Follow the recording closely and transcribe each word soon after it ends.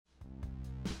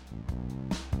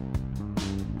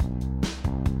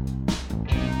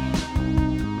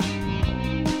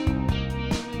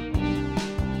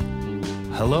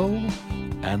Hello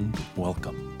and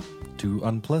welcome to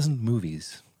Unpleasant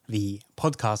Movies, the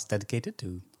podcast dedicated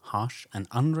to harsh and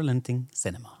unrelenting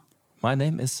cinema. My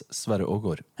name is Sverre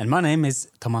Ågård. And my name is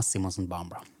Thomas Simonsen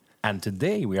Bambra. And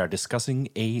today we are discussing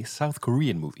a South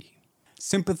Korean movie.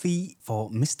 Sympathy for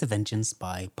Mr. Vengeance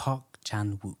by Park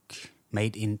Chan-wook,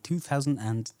 made in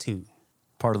 2002.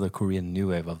 Part of the Korean new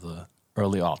wave of the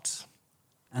early aughts.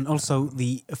 And also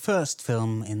the first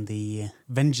film in the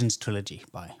Vengeance trilogy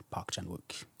by Park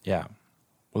Chan-wook. Yeah.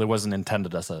 Well, it wasn't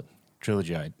intended as a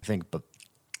trilogy, I think, but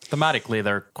thematically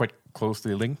they're quite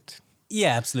closely linked.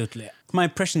 Yeah, absolutely. My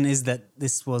impression is that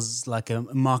this was like a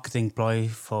marketing ploy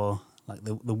for like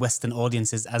the Western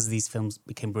audiences as these films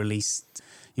became released.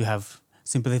 You have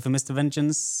Sympathy for Mr.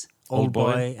 Vengeance, Old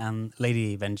Boy, and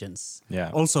Lady Vengeance. Yeah.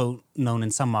 Also known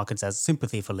in some markets as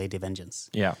Sympathy for Lady Vengeance.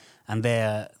 Yeah. And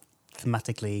they're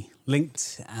thematically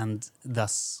linked and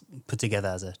thus put together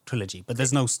as a trilogy. But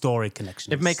there's no story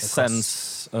connection. It makes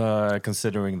sense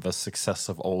considering the success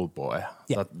of Old Boy,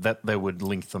 that they would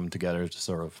link them together to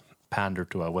sort of pander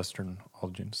to a Western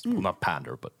audience. Well, not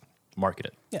pander, but market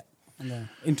it. Yeah, and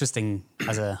interesting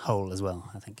as a whole as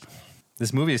well, I think.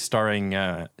 This movie is starring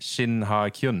Shin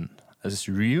Ha-kyun as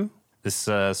Ryu, this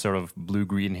sort of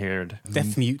blue-green-haired...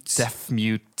 Deaf-mute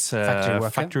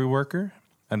factory worker.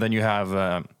 And then you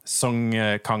have Song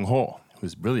Kang-ho,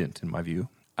 who's brilliant in my view,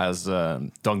 as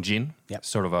Dong-jin,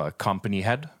 sort of a company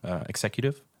head,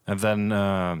 executive. And then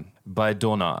Bae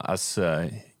Dona as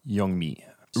Young-mi,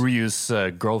 Ryu's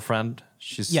girlfriend.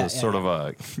 She's sort of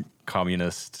a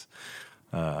communist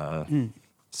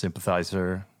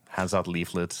sympathizer, hands out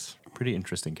leaflets. Pretty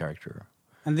interesting character.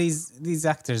 And these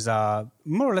actors are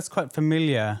more or less quite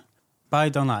familiar. Bae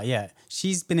Dona,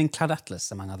 she's been in Cloud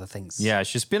Atlas, among other things. Yeah,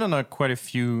 she's been on quite a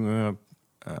few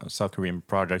South Korean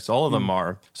projects. All of them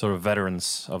are sort of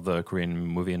veterans of the Korean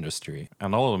movie industry.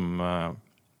 And all of them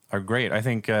are great. I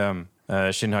think Shin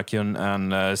Ha-kyun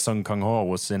and Song Kang-ho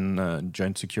was in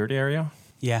Joint Security Area.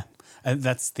 Yeah,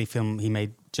 that's the film he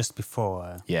made just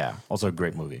before. Also a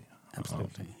great movie.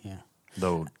 Absolutely,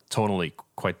 Though tonally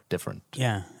quite different.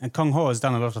 Yeah, and Kang-ho has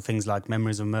done a lot of things like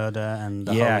Memories of Murder and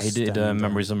The Host. He did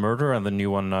Memories of Murder and the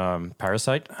new one,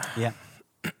 Parasite. Yeah,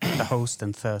 The Host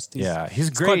and Thirst. He's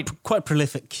great. Quite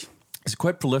prolific. He's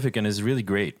quite prolific and is really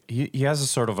great. He has a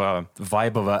sort of a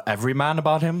vibe of a everyman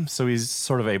about him, so he's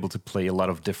sort of able to play a lot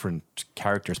of different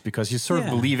characters because you sort of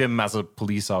believe him as a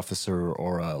police officer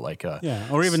or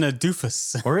or even a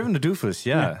doofus. Or even a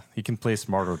doofus, He can play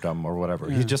smart or dumb or whatever.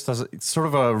 He just has it's sort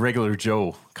of a regular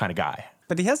Joe kind of guy.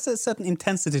 But he has a certain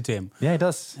intensity to him. Yeah, he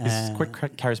does. He's quite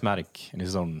charismatic in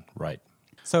his own right.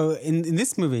 So in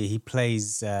this movie, he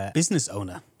plays a business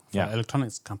owner for an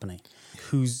electronics company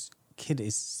whose kid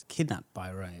is kidnapped by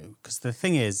Ryu. Because the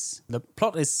thing is, the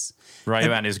plot is...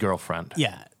 Ryu and his girlfriend.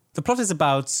 Yeah. The plot is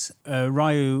about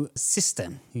Ryu's sister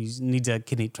who needs a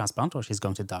kidney transplant or she's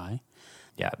going to die.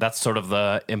 Yeah, that's sort of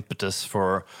the impetus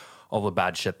for all the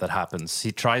bad shit that happens.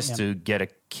 He tries to get a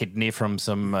kidney from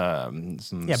some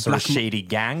sort of shady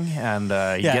gang, and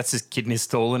he gets his kidney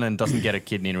stolen and doesn't get a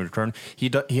kidney in return. He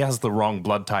has the wrong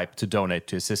blood type to donate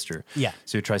to his sister. Yeah.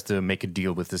 So he tries to make a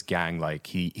deal with this gang. Like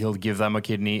he'll give them a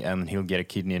kidney and he'll get a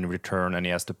kidney in return, and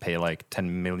he has to pay like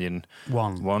 10 million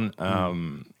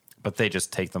won. But they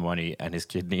just take the money and his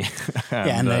kidney.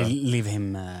 And they leave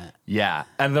him...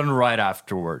 And then right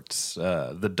afterwards,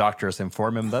 the doctors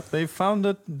inform him that they found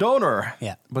a donor.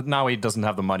 Yeah. But now he doesn't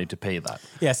have the money to pay that.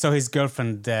 Yeah, so his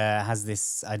girlfriend has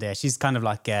this idea. She's kind of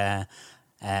like a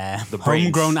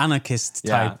homegrown anarchist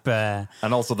type. And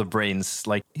also the brains.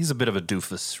 Like, he's a bit of a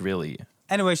doofus, really.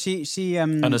 Anyway, she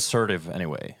unassertive,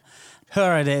 anyway.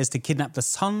 Her idea is to kidnap the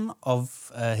son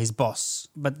of his boss,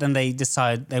 but then they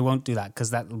decide they won't do that because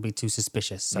that will be too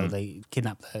suspicious. So they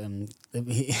kidnap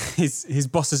his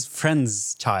boss's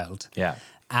friend's child. Yeah,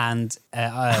 and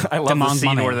I love the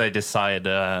scene where they decide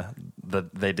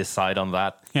on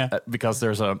that. Yeah, because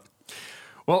there's a.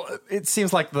 Well, it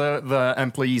seems like the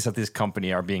employees at this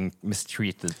company are being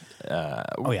mistreated.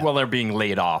 While they're being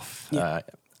laid off. Yeah.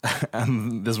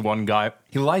 And this one guy,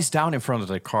 he lies down in front of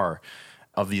the car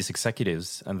of these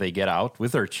executives, and they get out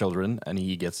with their children, and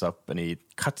he gets up and he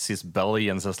cuts his belly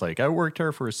and says like, I worked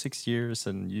here for 6 years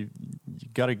and you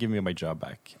gotta give me my job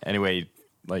back. Anyway,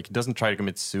 like, he doesn't try to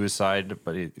commit suicide,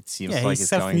 but it seems like he's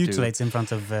going to... he self-mutilates in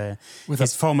front of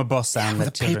his former boss and with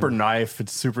a paper knife.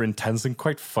 It's super intense and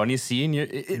quite funny scene.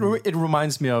 It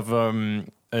reminds me of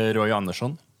Roy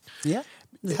Andersson. Yeah.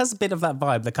 It has a bit of that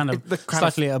vibe, the kind of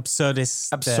slightly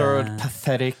absurdist... Absurd,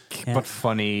 pathetic, but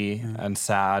funny and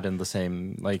sad in the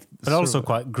same... But also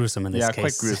quite gruesome in this case. Yeah,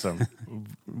 quite gruesome.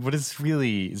 But it's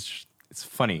really... It's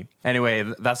funny. Anyway,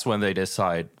 that's when they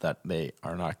decide that they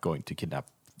are not going to kidnap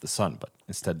the son, but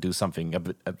instead do something a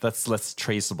bit that's less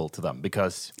traceable to them,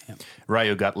 because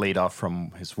Ryu got laid off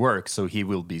from his work, so he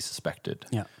will be suspected.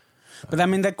 Yeah. But I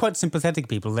mean, they're quite sympathetic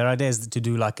people. Their idea is to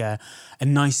do like a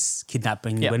nice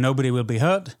kidnapping where nobody will be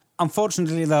hurt.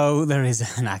 Unfortunately, though, there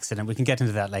is an accident. We can get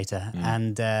into that later.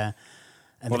 And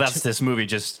well, that's this movie.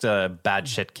 Just bad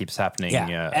shit keeps happening.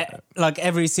 Yeah, like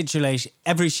every situation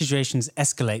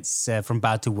escalates from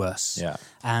bad to worse. Yeah,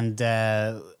 and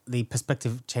the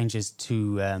perspective changes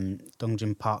to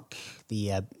Dong-jin Park,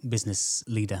 the business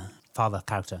leader, father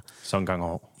character. Song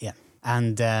Kang-ho. Yeah,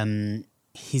 and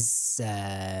his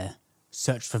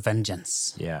search for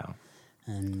vengeance. Yeah,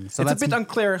 and so it's a bit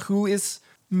unclear who is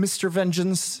Mr.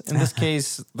 Vengeance in this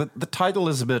case. The title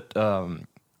is a bit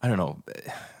I don't know.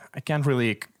 I can't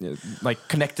really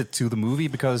connect it to the movie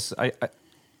because I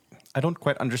don't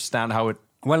quite understand how it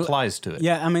applies to it.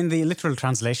 Yeah, I mean, the literal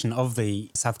translation of the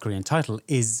South Korean title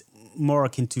is more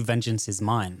akin to Vengeance is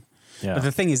Mine. Yeah. But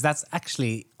the thing is, that's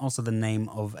actually also the name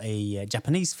of a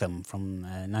Japanese film from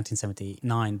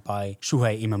 1979 by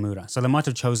Shuhei Imamura. So they might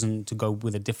have chosen to go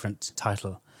with a different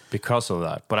title. Because of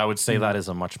that. But I would say that is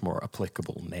a much more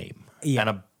applicable name and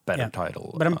a better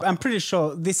title. But I'm pretty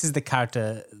sure this is the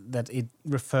character that it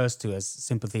refers to as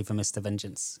Sympathy for Mr.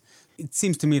 Vengeance. It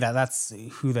seems to me that that's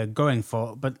who they're going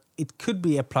for, but it could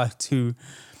be applied to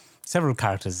several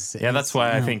characters. Yeah, that's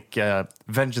why I think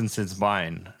Vengeance is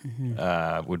Mine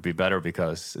would be better,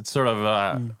 because it's sort of...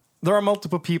 there are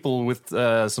multiple people with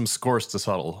some scores to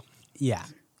settle. Yeah,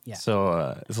 yeah.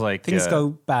 So it's like... Things go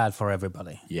bad for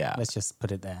everybody. Yeah. Let's just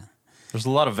put it there. There's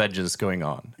a lot of vengeance going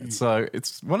on. It's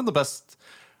one of the best...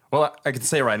 Well, I can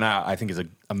say right now, I think it's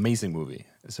an amazing movie.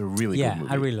 It's a really good movie.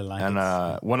 Yeah, I really like it.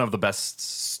 And one of the best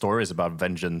stories about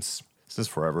vengeance since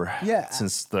forever. Yeah.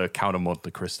 Since the Count of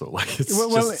Monte Cristo.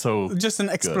 It's just an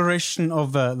exploration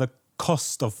of the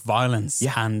cost of violence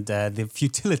and the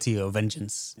futility of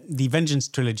vengeance. The Vengeance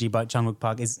trilogy by Chan-wook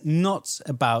Park is not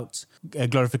about a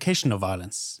glorification of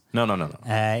violence. No.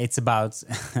 It's about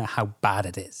how bad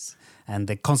it is and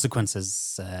the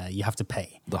consequences you have to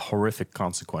pay. The horrific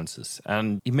consequences.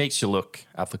 And it makes you look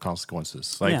at the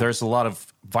consequences. There's a lot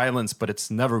of violence, but it's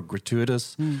never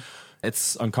gratuitous.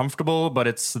 It's uncomfortable, but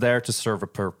it's there to serve a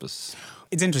purpose.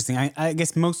 It's interesting. I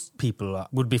guess most people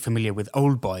would be familiar with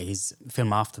Old Boy, his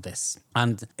film after this.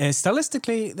 And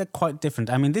stylistically, they're quite different.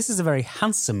 I mean, this is a very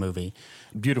handsome movie.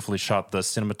 Beautifully shot. The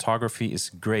cinematography is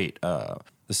great. The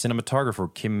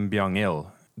cinematographer, Kim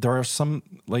Byung-il, there are some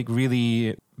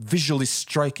really visually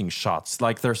striking shots.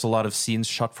 There's a lot of scenes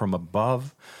shot from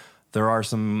above. There are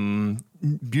some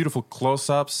beautiful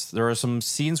close-ups. There are some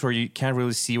scenes where you can't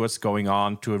really see what's going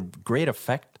on to a great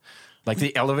effect. Like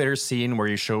the elevator scene where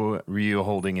you show Ryu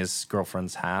holding his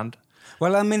girlfriend's hand.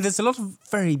 Well, I mean, there's a lot of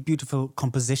very beautiful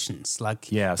compositions,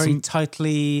 very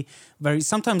tightly,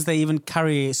 sometimes they even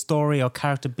carry story or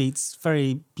character beats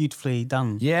very beautifully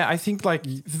done. Yeah, I think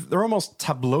they're almost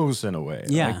tableaus in a way.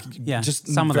 Yeah, just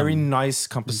some very nice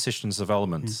compositions of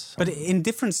elements. But in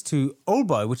difference to Old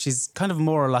Boy, which is kind of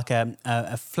more like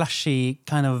a flashy,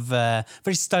 kind of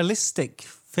very stylistic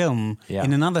film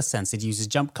in another sense. It uses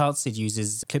jump cuts, it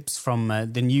uses clips from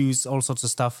the news, all sorts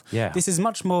of stuff. Yeah. This is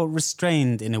much more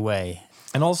restrained in a way.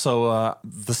 And also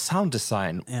the sound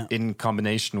design in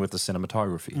combination with the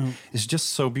cinematography is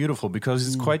just so beautiful, because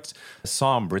it's quite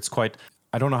somber. It's quite,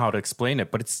 I don't know how to explain it,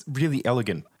 but it's really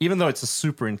elegant. Even though it's a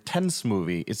super intense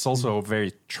movie, it's also a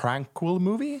very tranquil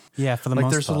movie. Yeah, for the most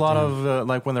part. There's a lot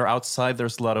of, when they're outside,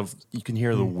 there's a lot of, you can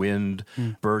hear the wind,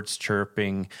 birds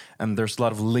chirping, and there's a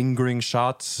lot of lingering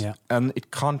shots. Yeah. And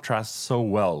it contrasts so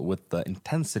well with the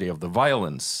intensity of the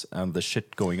violence and the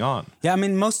shit going on. Yeah, I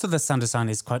mean, most of the sound design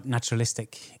is quite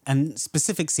naturalistic. And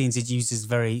specific scenes, it uses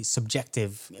very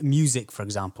subjective music, for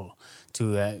example,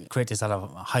 to create this sort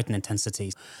of heightened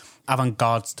intensity.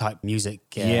 Avant-garde type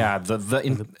music.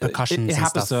 The percussions. It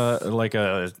happens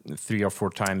and stuff. 3 or 4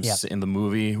 times in the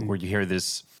movie where you hear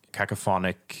this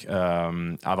cacophonic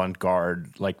avant-garde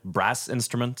brass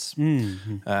instruments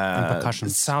and percussion.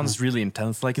 It sounds really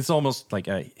intense. It's almost like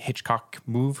a Hitchcock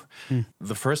move.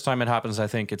 The first time it happens, I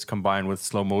think it's combined with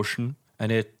slow motion.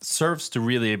 And it serves to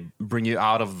really bring you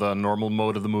out of the normal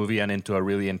mode of the movie and into a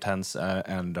really intense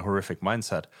and horrific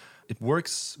mindset. It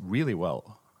works really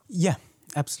well. Yeah.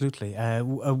 Absolutely.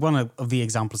 One of the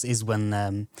examples is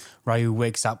when Ryu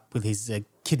wakes up with his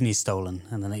kidney stolen,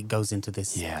 and then it goes into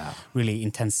this really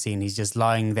intense scene. He's just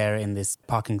lying there in this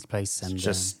parking place. And it's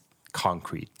just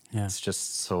concrete. Yeah. It's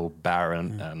just so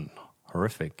barren and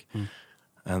horrific.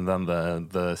 And then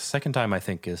the second time, I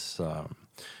think, is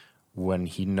when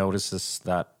he notices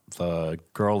that the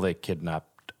girl they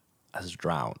kidnapped has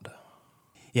drowned.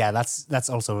 Yeah, that's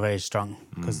also very strong.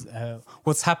 Because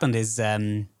what's happened is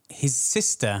his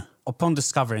sister, upon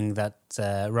discovering that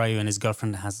Ryu and his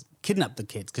girlfriend has kidnapped the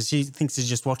kid, because she thinks he's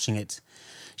just watching it,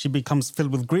 she becomes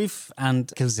filled with grief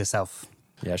and kills herself.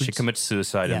 Yeah, she commits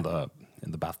suicide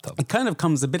in the bathtub. It kind of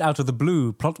comes a bit out of the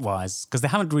blue plot-wise, because they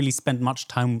haven't really spent much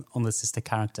time on the sister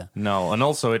character. No, and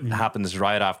also it happens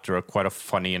right after quite a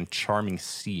funny and charming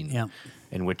scene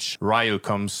in which Ryu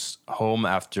comes home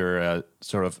after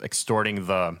sort of extorting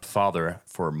the father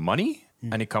for money,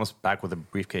 and he comes back with a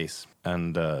briefcase.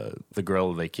 And the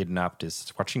girl they kidnapped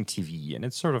is watching TV, and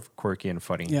it's sort of quirky and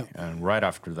funny. Yeah. And right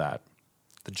after that,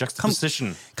 the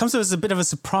juxtaposition comes to us as a bit of a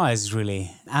surprise,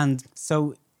 really. And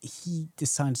so he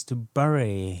decides to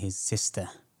bury his sister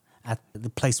at the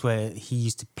place where he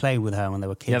used to play with her when they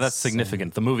were kids. Yeah, that's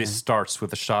significant. The movie starts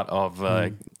with a shot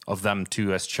of them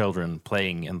two as children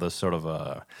playing in the sort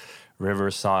of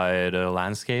riverside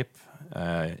landscape.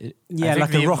 I think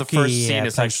like a rocky the first scene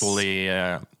is place. actually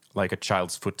like a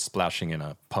child's foot splashing in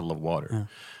a puddle of water. Yeah.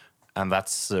 And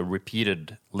that's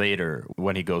repeated later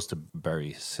when he goes to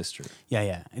bury his sister.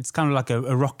 Yeah. It's kind of like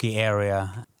a rocky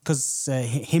area. Because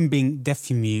him being deaf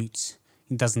and mute,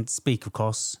 he doesn't speak, of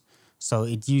course. So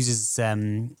it uses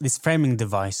this framing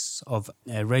device of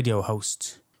a radio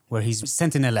host where he's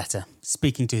sent in a letter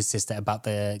speaking to his sister about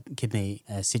the kidney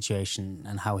situation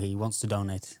and how he wants to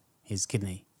donate his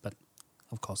kidney. But,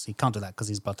 of course, he can't do that because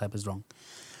his blood type is wrong.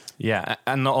 Yeah,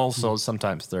 and also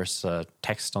sometimes there's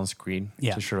text on screen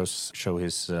to show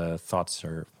his thoughts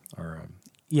or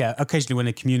yeah, occasionally when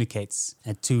he communicates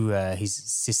to his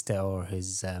sister or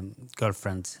his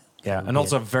girlfriend. Yeah, and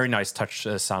also a very nice touch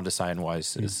sound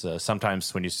design-wise is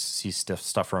sometimes when you see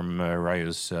stuff from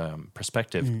Ryu's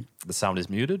perspective, the sound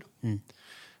is muted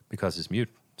because it's mute.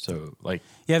 So, like...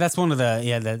 Yeah, that's one of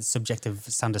the subjective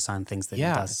sound design things that he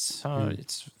does.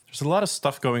 There's a lot of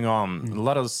stuff going on, a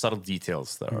lot of subtle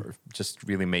details that are just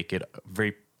really make it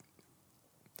very...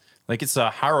 Like, it's a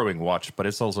harrowing watch, but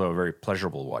it's also a very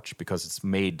pleasurable watch because it's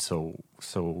made so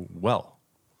well.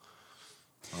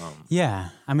 Yeah,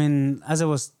 I mean, as I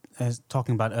was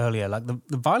talking about earlier, like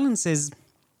the violence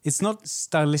it's not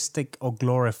stylistic or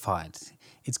glorified.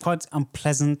 It's quite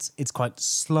unpleasant, it's quite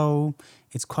slow,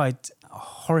 it's quite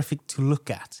horrific to look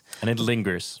at. And it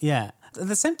lingers. Yeah. At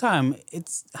the same time,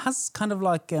 it has kind of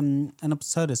like an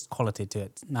absurdist quality to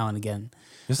it now and again.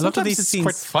 A lot of these scenes,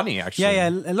 quite funny, actually. Yeah.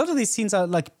 A lot of these scenes are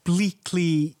like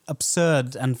bleakly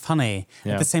absurd and funny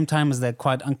at the same time as they're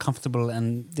quite uncomfortable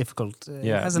and difficult.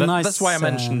 That's why I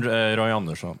mentioned Roy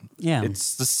Andersson. Yeah.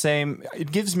 It's the same.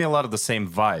 It gives me a lot of the same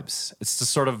vibes. It's the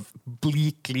sort of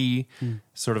bleakly,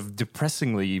 sort of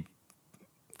depressingly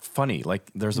funny.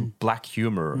 Like there's a black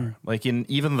humor, like in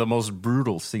even the most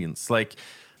brutal scenes, like.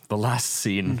 The last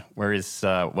scene where he's,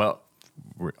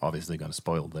 we're obviously going to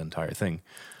spoil the entire thing,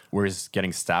 where he's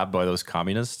getting stabbed by those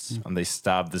communists and they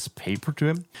stab this paper to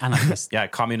him. Anarchists. Yeah,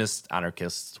 communists,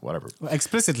 anarchists, whatever. Well,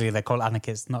 explicitly, they're called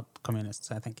anarchists, not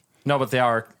communists, I think. No, but they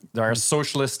are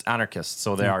socialist anarchists,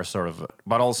 so they are sort of,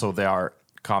 but also they are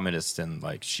communists and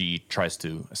like she tries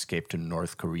to escape to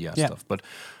North Korea and stuff. But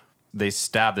they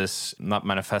stab this, not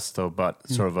manifesto, but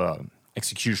sort of a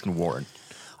execution warrant.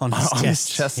 On his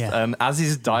chest. And as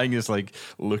he's dying, he's like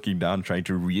looking down, trying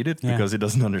to read it because he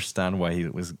doesn't understand why he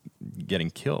was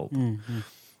getting killed. And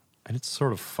it's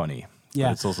sort of funny. Yeah.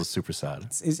 But it's also super sad.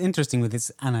 It's interesting with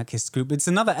this anarchist group. It's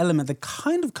another element that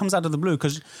kind of comes out of the blue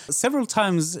because several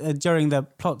times during the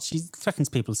plot, she threatens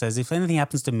people, says, if anything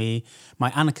happens to me,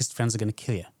 my anarchist friends are going to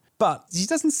kill you. But she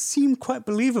doesn't seem quite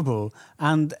believable,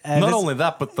 and not only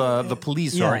that, but the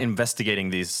police who are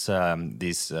investigating these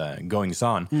goings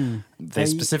on. They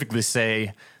specifically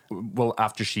say, well,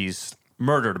 after she's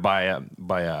murdered by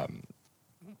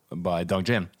Dong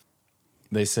Jin,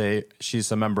 they say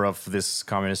she's a member of this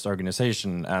communist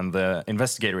organization, and the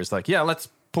investigator is like, yeah, let's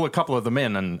pull a couple of them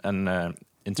in and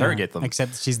interrogate them.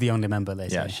 Except she's the only member. They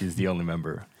say. Yeah, she's the only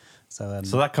member. So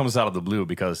that comes out of the blue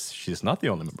because she's not the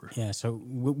only member. Yeah, so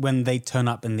when they turn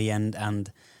up in the end and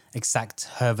exact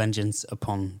her vengeance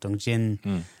upon Dong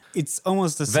Jin, it's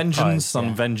almost a vengeance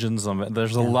on vengeance on.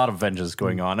 There's a lot of vengeance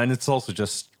going on, and it's also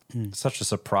just such a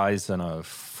surprise and a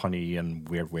funny and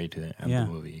weird way to end the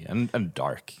movie, and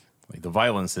dark. Like the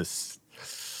violence is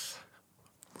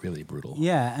really brutal.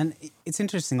 Yeah, and it's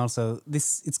interesting also.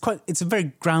 It's a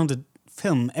very grounded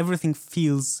film. Everything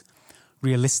feels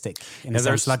realistic in a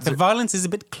sense. Like the violence is a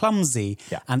bit clumsy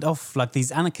and off. Like these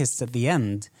anarchists at the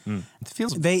end, it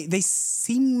feels they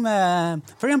seem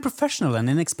very unprofessional and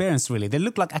inexperienced. Really, they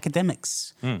look like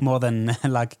academics more than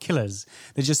like killers.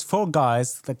 They're just four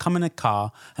guys that come in a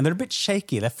car and they're a bit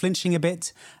shaky. They're flinching a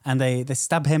bit and they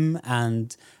stab him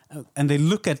and and they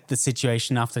look at the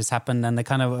situation after it's happened, and they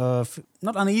kind of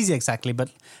not uneasy exactly, but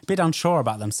a bit unsure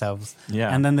about themselves.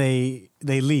 Yeah. And then they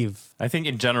leave. I think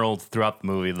in general, throughout the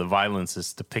movie, the violence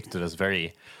is depicted as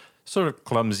very sort of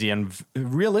clumsy and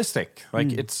realistic.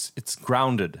 Like it's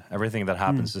grounded. Everything that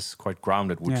happens is quite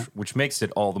grounded, which makes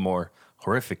it all the more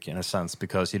horrific in a sense,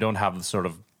 because you don't have the sort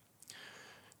of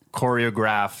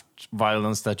choreographed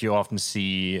violence that you often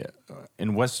see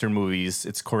in Western movies.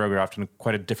 It's choreographed in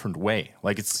quite a different way.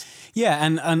 Like it's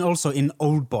and also in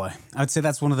Old Boy, I would say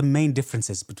that's one of the main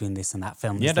differences between this and that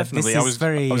film. Yeah, definitely. I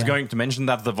was going to mention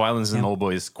that the violence in Old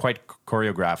Boy is quite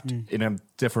choreographed in a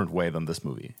different way than this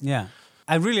movie. Yeah.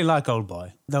 I really like Old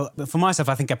Boy, though for myself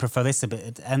I think I prefer this a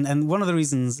bit. And one of the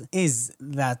reasons is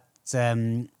that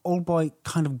Old Boy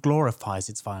kind of glorifies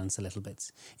its violence a little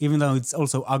bit. Even though it's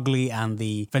also ugly and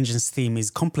the vengeance theme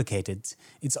is complicated,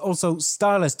 it's also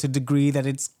stylized to a degree that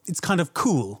it's kind of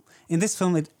cool. In this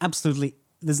film,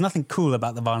 there's nothing cool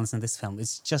about the violence in this film.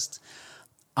 It's just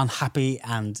unhappy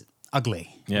and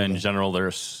ugly. Yeah, in general,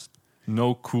 there's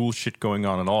no cool shit going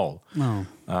on at all. No.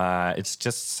 It's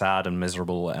just sad and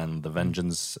miserable, and the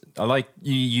vengeance. I like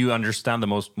you understand the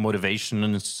most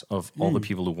motivations of all the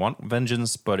people who want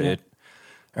vengeance, but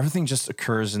everything just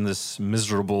occurs in this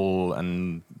miserable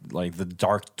and like the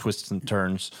dark twists and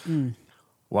turns.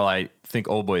 While I think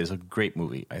Old Boy is a great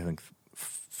movie, I think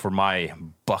for my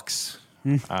bucks,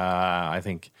 I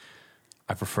think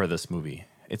I prefer this movie.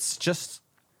 It's just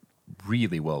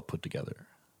really well put together,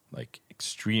 like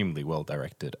extremely well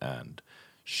directed and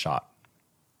shot.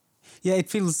 Yeah, it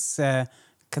feels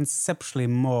conceptually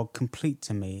more complete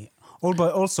to me. Old Boy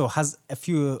also has a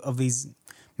few of these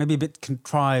maybe a bit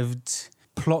contrived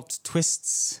plot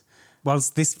twists,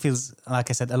 whilst this feels, like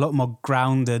I said, a lot more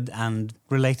grounded and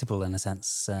relatable in a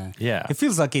sense. It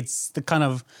feels like it's the kind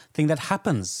of thing that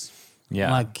happens.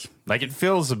 Yeah, like it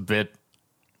feels a bit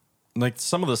like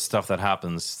some of the stuff that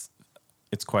happens.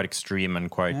 It's quite extreme and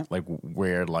quite like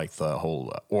weird, like the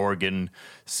whole organ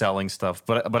selling stuff.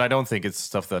 But I don't think it's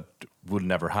stuff that would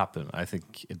never happen. I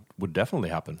think it would definitely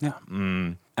happen. Yeah.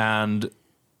 And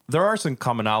there are some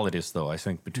commonalities, though, I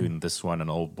think, between this one and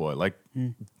Old Boy. Like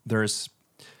there's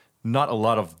not a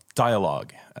lot of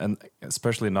dialogue, and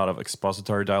especially not of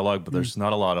expository dialogue. But there's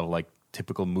not a lot of like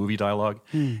typical movie dialogue.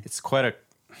 It's quite a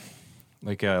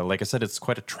like I said, it's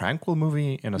quite a tranquil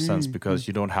movie in a sense, because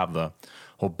you don't have the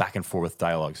whole back and forth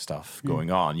dialogue stuff going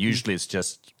on. Usually it's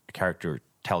just a character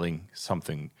telling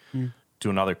something to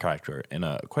another character in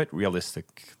a quite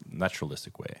realistic,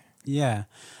 naturalistic way. Yeah.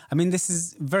 I mean, this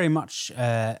is very much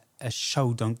a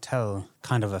show don't tell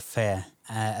kind of affair.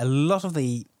 A lot of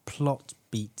the plot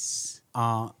beats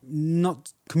are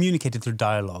not communicated through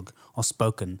dialogue or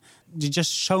spoken. You're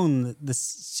just shown the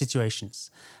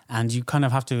situations, and you kind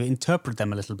of have to interpret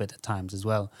them a little bit at times as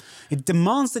well. It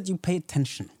demands that you pay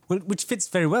attention, which fits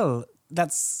very well.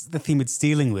 That's the theme it's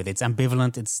dealing with. It's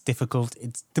ambivalent, it's difficult.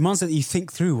 It demands that you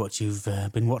think through what you've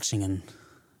been watching. And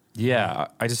yeah,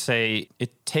 I just say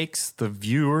it takes the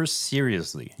viewer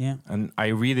seriously. Yeah. And I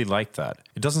really like that.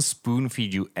 It doesn't spoon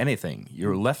feed you anything.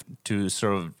 You're left to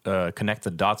sort of connect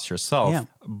the dots yourself. Yeah.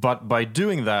 But by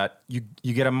doing that,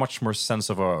 you get a much more sense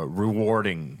of a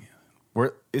rewarding,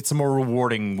 where it's a more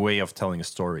rewarding way of telling a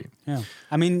story. Yeah.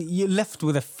 I mean, you're left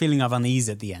with a feeling of unease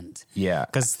at the end. Yeah.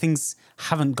 Because things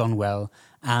haven't gone well,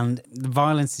 and the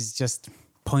violence is just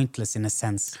pointless in a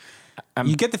sense.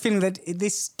 You get the feeling that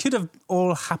this could have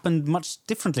all happened much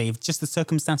differently if just the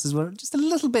circumstances were just a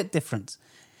little bit different.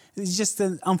 It's just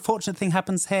an unfortunate thing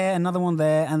happens here, another one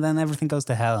there, and then everything goes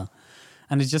to hell.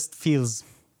 And it just feels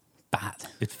bad.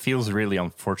 It feels really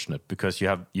unfortunate because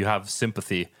you have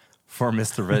sympathy for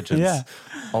Mr. Vengeance.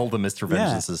 All the Mr.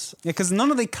 Vengeances. Yeah, because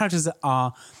none of the characters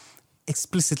are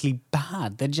explicitly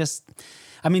bad. They're just...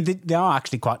 I mean, they are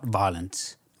actually quite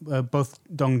violent. Both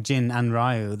Dong Jin and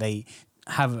Ryu, they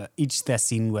have each their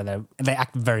scene where they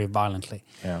act very violently,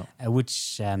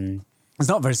 which is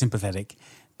not very sympathetic.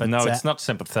 But no, it's not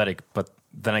sympathetic. But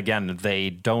then again,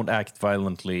 they don't act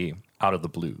violently out of the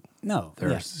blue. No,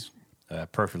 there's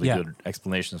perfectly good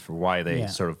explanations for why they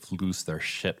sort of lose their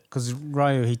shit. Because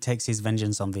Ryu, he takes his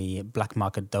vengeance on the black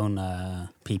market donor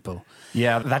people.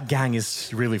 Yeah, that gang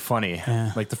is really funny.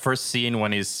 Yeah. Like the first scene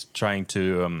when he's trying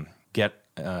to get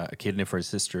a kidney for his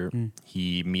sister,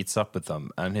 he meets up with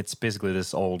them, and it's basically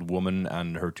this old woman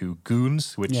and her two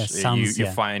goons, which you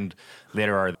find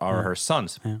later are her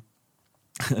sons. Yeah.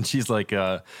 And she's like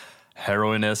a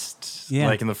heroinist,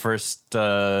 like in the first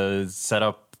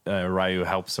setup, Ryu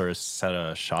helps her set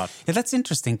a shot. Yeah, that's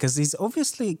interesting because he's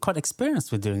obviously quite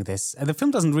experienced with doing this. And the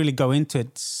film doesn't really go into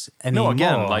it anymore. No,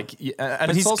 again, and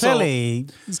but he's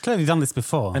clearly done this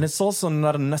before. And it's also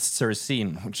not a necessary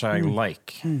scene, which I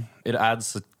like. It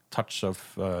adds a touch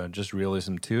of just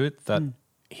realism to it that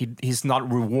he's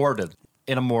not rewarded.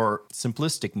 In a more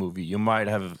simplistic movie, you might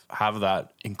have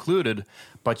that included,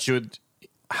 but you'd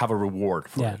have a reward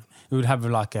for it. It would have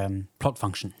like a plot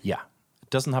function. Yeah. It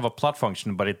doesn't have a plot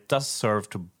function, but it does serve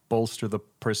to bolster the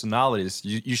personalities.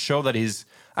 You show that he's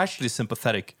actually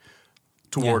sympathetic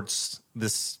towards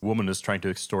this woman who's trying to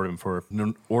extort him for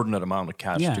an inordinate amount of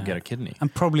cash to get a kidney.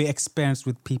 And probably experienced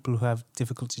with people who have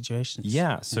difficult situations.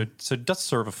 Yeah, so it does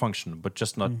serve a function, but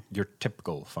just not your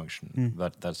typical function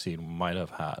that scene might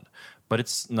have had. But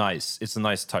it's nice. It's a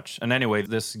nice touch. And anyway,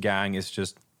 this gang is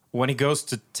just... When he goes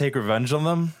to take revenge on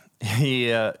them,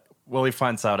 he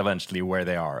finds out eventually where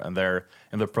they are. And they're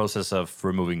in the process of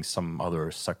removing some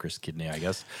other sucker's kidney, I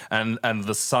guess. And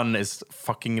the son is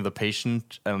fucking the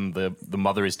patient, and the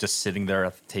mother is just sitting there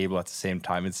at the table at the same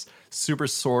time. It's super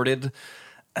sordid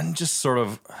and just sort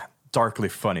of darkly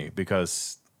funny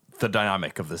because the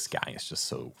dynamic of this gang is just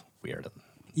so weird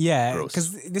and gross.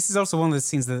 Because this is also one of the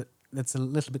scenes that's a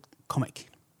little bit comic.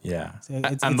 Yeah. So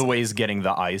and the way he's getting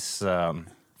the ice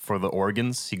for the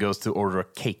organs, he goes to order a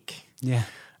cake. Yeah.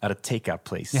 At a takeout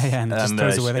place. Yeah, and just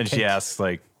throws away the cake. She asks,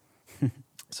 like,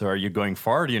 so are you going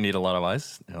far? Do you need a lot of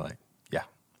ice? And you're like, yeah,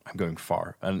 I'm going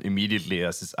far. And immediately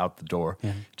as he's out the door,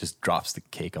 just drops the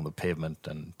cake on the pavement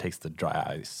and takes the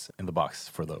dry ice in the box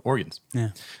for the organs.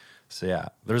 Yeah. So yeah,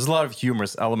 there's a lot of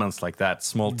humorous elements like that,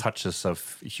 small touches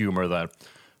of humor that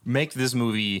make this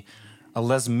movie a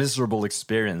less miserable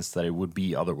experience than it would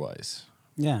be otherwise.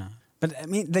 Yeah. But I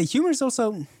mean, the humor is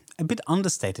also a bit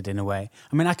understated in a way.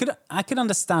 I mean, I could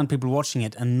understand people watching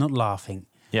it and not laughing.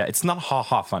 Yeah, it's not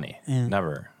ha-ha funny.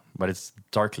 Never. But it's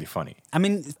darkly funny. I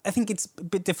mean, I think it's a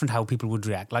bit different how people would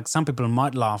react. Like, some people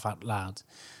might laugh out loud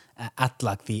at,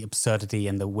 like, the absurdity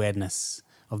and the weirdness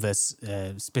of this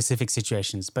specific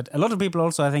situations. But a lot of people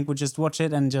also, I think, would just watch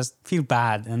it and just feel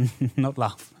bad and not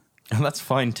laugh. And that's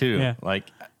fine, too. Yeah.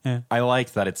 Like, I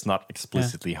like that it's not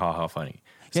explicitly ha-ha funny.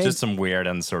 It's just some weird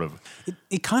and sort of...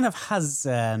 It kind of has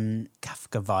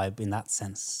Kafka vibe in that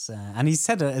sense. And he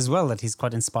said as well that he's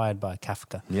quite inspired by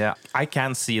Kafka. Yeah, I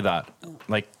can see that.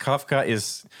 Like, Kafka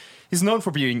is... He's known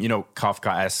for being,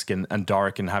 Kafka-esque and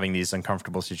dark and having these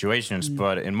uncomfortable situations.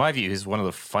 But in my view, he's one of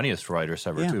the funniest writers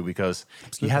ever, too. Because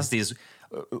he has these...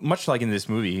 Much like in this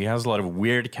movie, he has a lot of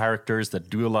weird characters that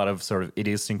do a lot of sort of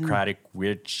idiosyncratic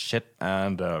weird shit,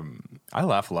 and I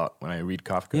laugh a lot when I read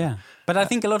Kafka. Yeah, but I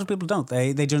think a lot of people don't.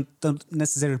 They don't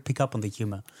necessarily pick up on the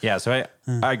humor. Yeah, so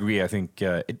I agree. I think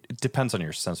it depends on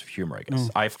your sense of humor, I guess.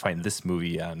 I find this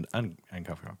movie and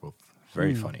Kafka both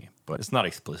very funny, but it's not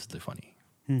explicitly funny,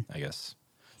 I guess.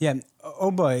 Yeah,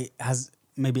 Old Boy has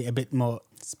maybe a bit more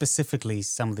specifically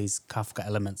some of these Kafka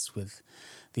elements with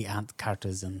the ant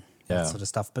characters and that sort of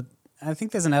stuff. But I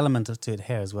think there's an element to it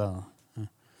here as well.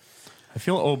 I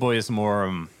feel Old Boy is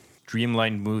more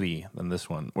streamlined movie than this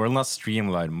one. Well, not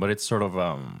streamlined, but it's sort of...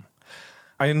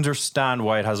 I understand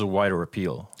why it has a wider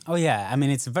appeal. Oh, yeah. I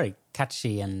mean, it's very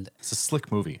catchy and... It's a slick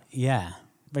movie. Yeah.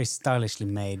 Very stylishly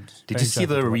made. Did you see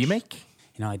the remake?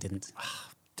 I didn't. Oh,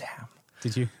 damn.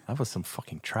 Did you? That was some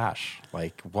fucking trash.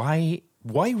 Like, why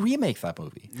remake that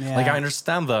movie? Yeah. Like, I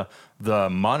understand the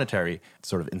monetary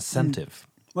sort of incentive.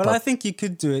 Well, I think you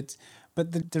could do it,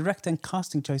 but the director and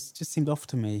casting choice just seemed off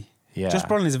to me. Yeah. Josh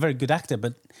Brolin is a very good actor,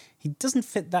 but he doesn't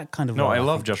fit that kind of role. No, I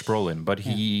love Josh Brolin, but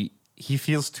he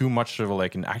feels too much of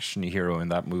an action hero in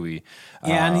that movie.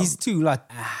 Yeah, and he's too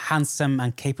handsome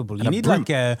and capable. You need like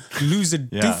a loser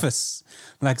doofus,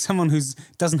 like someone who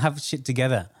doesn't have shit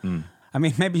together. I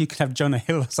mean, maybe you could have Jonah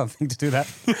Hill or something to do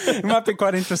that. It might be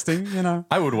quite interesting,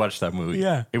 I would watch that movie.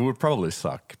 Yeah. It would probably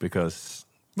suck because...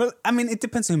 Well, I mean, it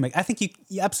depends on who makes. I think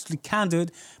you absolutely can do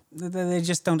it. They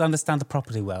just don't understand the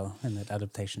property well in that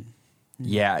adaptation.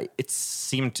 Yeah, it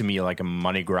seemed to me like a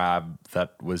money grab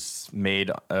that was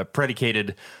made,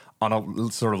 predicated on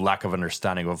a sort of lack of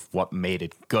understanding of what made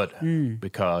it good.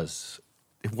 Because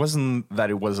it wasn't that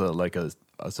it was a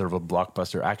sort of a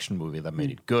blockbuster action movie that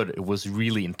made it good. It was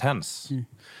really intense. It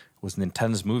was an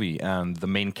intense movie, and the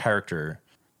main character,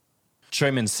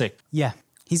 Choi Min-sik. Yeah.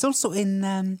 He's also in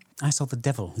I Saw the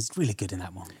Devil. He's really good in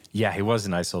that one. Yeah, he was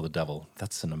in I Saw the Devil.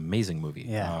 That's an amazing movie.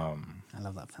 Yeah, I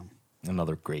love that film.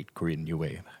 Another great Korean New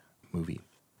Wave movie.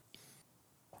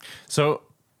 So,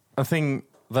 a thing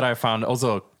that I found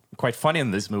also quite funny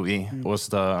in this movie was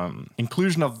the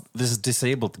inclusion of this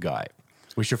disabled guy,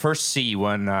 which you first see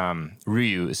when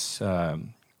Ryu is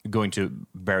going to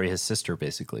bury his sister,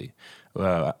 basically.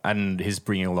 And he's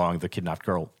bringing along the kidnapped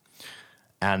girl.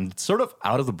 And sort of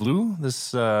out of the blue,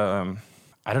 this, I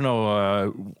don't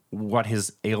know what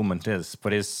his ailment is,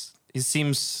 but he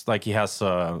seems like he has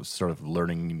a sort of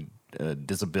learning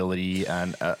disability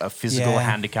and a physical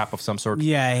handicap of some sort.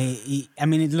 Yeah, I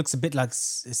mean, it looks a bit like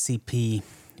CP,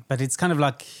 but it's kind of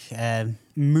like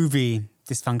movie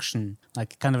dysfunction,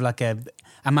 like kind of like a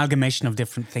amalgamation of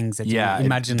different things that you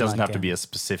imagine. It doesn't like have to be a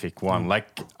specific one.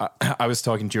 Like I was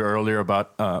talking to you earlier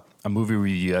about a movie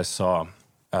review I saw.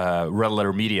 Red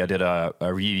Letter Media did a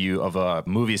review of a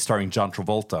movie starring John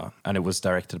Travolta, and it was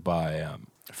directed by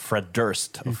Fred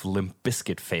Durst of Limp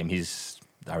Bizkit fame. He's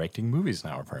directing movies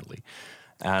now, apparently.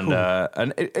 And cool.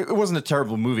 And it wasn't a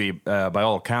terrible movie by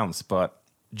all accounts, but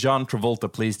John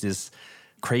Travolta plays this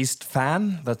crazed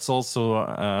fan that's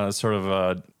also sort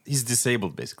of... he's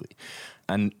disabled, basically.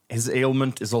 And his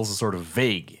ailment is also sort of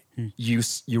vague. You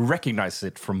recognize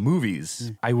it from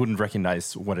movies. I wouldn't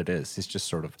recognize what it is. It's just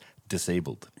sort of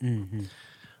disabled. Mm-hmm.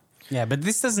 Yeah, but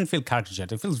this doesn't feel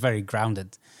caricatured. It feels very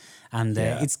grounded. And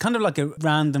it's kind of like a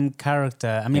random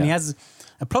character. I mean, he has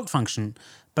a plot function,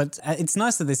 but it's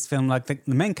nice that this film, like the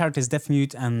main character is deaf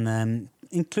mute and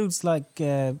includes like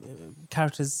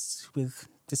characters with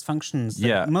dysfunctions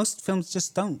that most films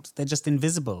just don't. They're just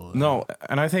invisible. No,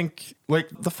 and I think like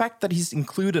the fact that he's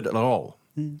included at all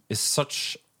is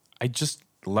such... I just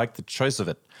like the choice of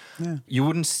it. Yeah. You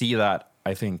wouldn't see that,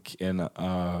 I think, in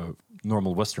a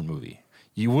normal Western movie.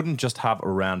 You wouldn't just have a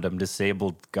random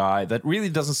disabled guy that really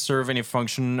doesn't serve any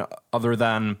function other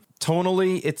than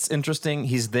tonally it's interesting.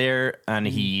 He's there and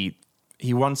he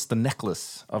wants the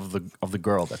necklace of the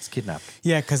girl that's kidnapped.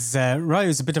 Yeah, because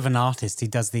Ryo's a bit of an artist. He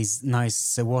does these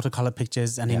nice watercolor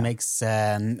pictures and he makes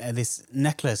this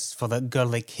necklace for the girl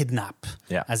they kidnap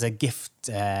as a gift,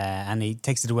 and he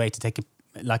takes it away to take a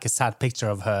sad picture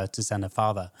of her to send her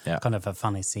father. Kind of a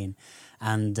funny scene.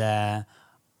 And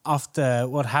after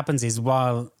what happens is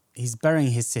while he's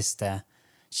burying his sister,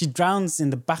 she drowns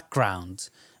in the background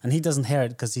and he doesn't hear it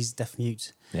because he's deaf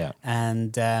mute. Yeah.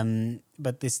 And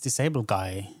but this disabled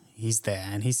guy, he's there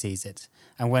and he sees it.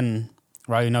 And when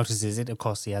Ryo notices it, of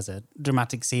course, he has a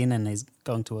dramatic scene and he's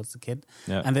going towards the kid.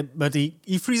 Yeah. But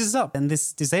he freezes up and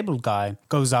this disabled guy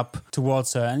goes up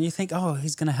towards her and you think, oh,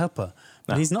 he's going to help her.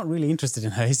 But he's not really interested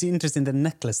in her. He's interested in the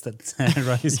necklace that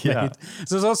Ryo's made.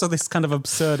 So it's also this kind of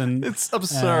absurd and... It's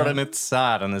absurd and it's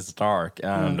sad and it's dark.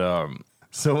 And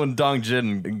so when Dong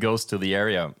Jin goes to the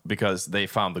area because they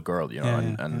found the girl,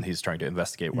 and he's trying to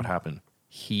investigate what happened,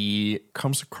 he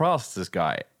comes across this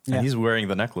guy and he's wearing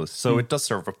the necklace. So it does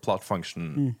serve a plot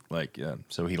function.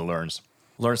 So he learns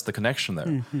the connection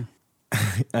there.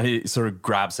 And he sort of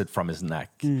grabs it from his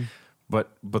neck.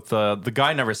 But the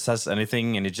guy never says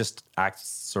anything, and he just acts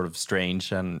sort of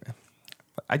strange. And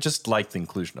I just like the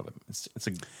inclusion of him. It's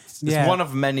one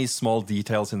of many small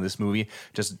details in this movie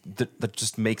that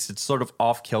just makes it sort of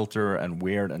off kilter and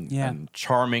weird and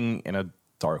charming in a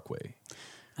dark way.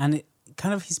 And it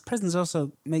kind of his presence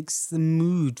also makes the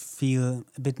mood feel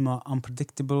a bit more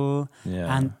unpredictable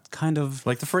and kind of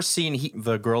like the first scene.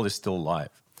 The girl is still alive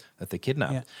that they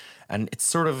kidnapped. Yeah. And it's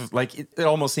sort of like, it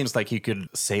almost seems like he could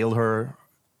sail her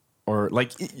or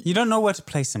like... You don't know where to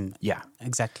place him. Yeah.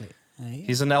 Exactly.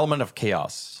 He's an element of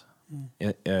chaos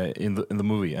in the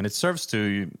movie. And it serves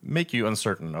to make you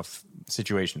uncertain of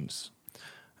situations,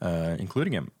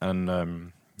 including him.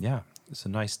 And it's a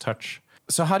nice touch.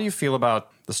 So how do you feel about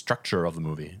the structure of the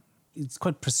movie? It's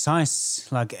quite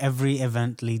precise. Like every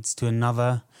event leads to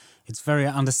another. It's very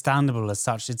understandable as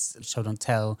such. It's show don't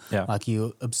tell. Yeah. Like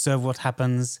you observe what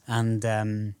happens, and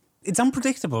it's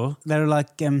unpredictable. There are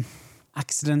like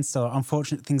accidents or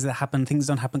unfortunate things that happen. Things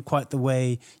don't happen quite the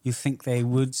way you think they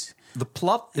would. The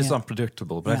plot is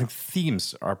unpredictable, but I think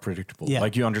themes are predictable. Yeah.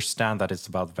 Like you understand that it's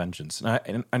about vengeance,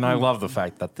 and I love the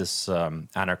fact that this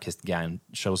anarchist gang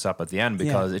shows up at the end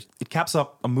because it caps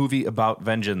up a movie about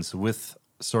vengeance with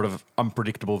sort of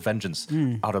unpredictable vengeance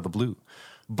out of the blue.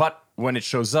 But when it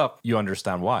shows up, you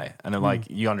understand why. And then,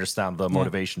 you understand the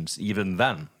motivations even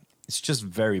then. It's just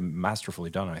very masterfully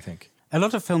done, I think. A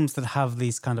lot of films that have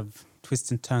these kind of twists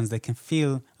and turns, they can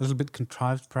feel a little bit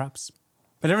contrived, perhaps.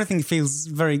 But everything feels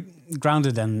very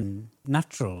grounded and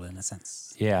natural, in a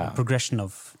sense. Yeah. The progression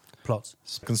of plot.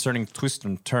 Concerning twists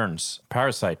and turns,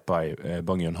 Parasite by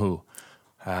Bong Joon-ho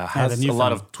has a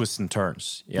lot of twists and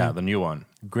turns. Yeah, the new one.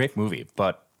 Great movie,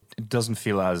 but it doesn't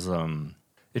feel as...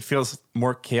 It feels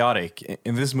more chaotic.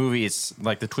 In this movie, it's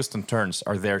like the twists and turns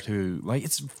are there to... Like,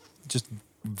 it's just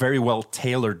very well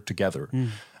tailored together.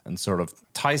 and sort of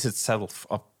ties itself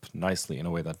up nicely in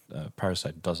a way that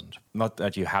Parasite doesn't. Not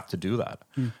that you have to do that.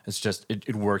 It's just,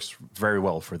 it works very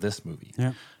well for this movie.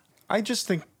 Yeah. I just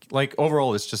think, like,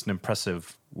 overall, it's just an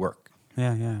impressive work.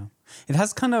 Yeah. It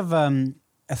has kind of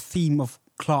a theme of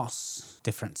class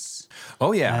difference.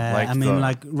 Oh, yeah.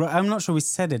 I'm not sure we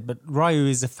said it, but Ryu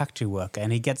is a factory worker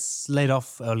and he gets laid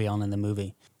off early on in the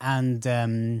movie.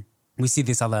 And we see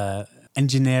this other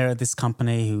engineer at this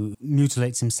company who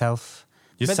mutilates himself.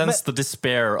 You sense the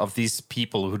despair of these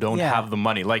people who don't have the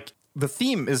money. Like, the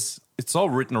theme is, it's all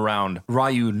written around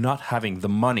Ryu not having the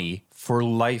money for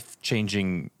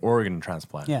life-changing organ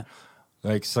transplant. Yeah.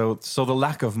 Like, so the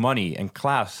lack of money and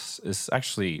class is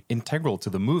actually integral to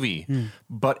the movie,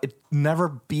 but it never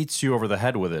beats you over the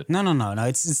head with it. No.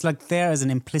 It's like there as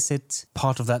an implicit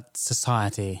part of that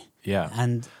society. Yeah.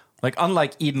 And like,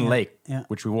 unlike Eden Lake,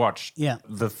 which we watched,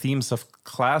 the themes of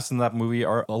class in that movie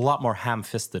are a lot more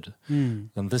ham-fisted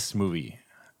than this movie.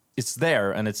 It's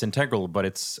there and it's integral, but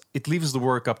it leaves the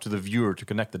work up to the viewer to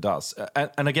connect the dots.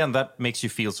 And again, that makes you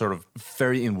feel sort of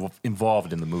very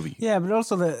involved in the movie. Yeah, but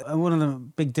also one of the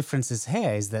big differences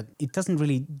here is that it doesn't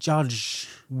really judge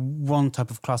one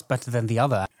type of class better than the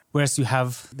other. Whereas you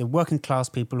have the working class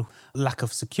people, lack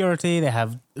of security, they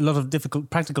have a lot of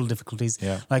practical difficulties.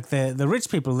 Yeah. Like the rich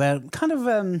people, they're kind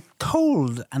of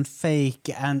cold and fake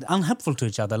and unhelpful to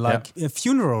each other. Like a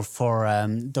funeral for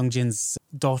Dongjin's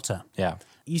daughter. Yeah.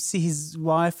 You see his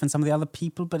wife and some of the other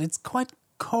people, but it's quite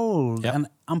cold and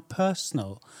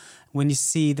impersonal. When you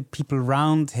see the people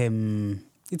around him,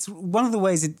 it's one of the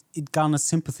ways it garners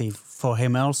sympathy for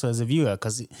him also as a viewer,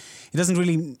 because it doesn't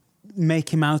really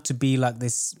make him out to be like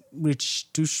this rich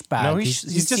douchebag. No, he's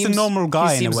just a normal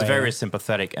guy. He seems in a way. very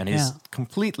sympathetic, and he's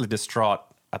completely distraught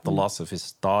at the loss of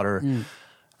his daughter.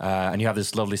 And you have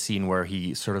this lovely scene where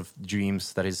he sort of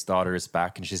dreams that his daughter is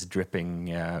back and she's dripping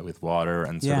with water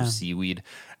and sort of seaweed.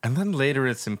 And then later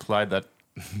it's implied that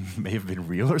may have been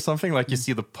real or something. Like you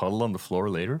see the puddle on the floor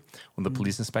later when the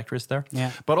police inspector is there.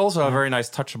 Yeah. But also a very nice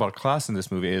touch about class in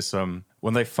this movie is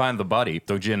when they find the body,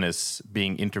 Dongjin is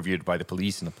being interviewed by the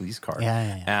police in a police car.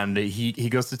 And he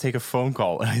goes to take a phone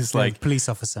call and he's like... The police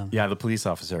officer. Yeah, the police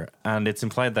officer. And it's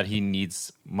implied that he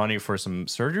needs money for some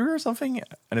surgery or something.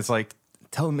 And it's like,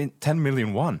 tell him 10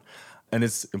 million won. And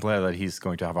it's implied that he's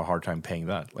going to have a hard time paying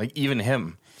that. Like, even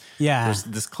him. Yeah. There's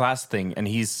this class thing, and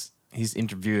he's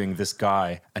interviewing this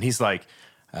guy, and he's like,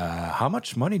 how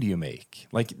much money do you make?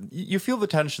 Like, you feel the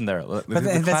tension there. But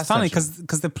that's funny,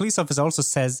 because the police officer also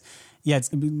says, it's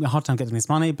going to be a hard time getting this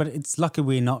money, but it's lucky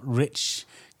we're not rich,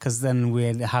 because then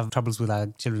we'd have troubles with our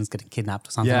children getting kidnapped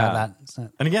or something like that. So,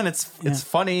 and again, it's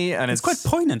funny and it's quite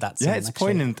poignant, that scene. Yeah, it's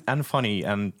poignant and funny,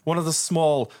 and one of the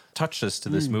small touches to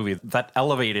this movie that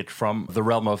elevate it from the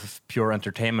realm of pure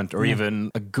entertainment or even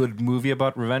a good movie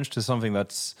about revenge to something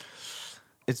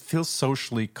it feels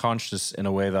socially conscious in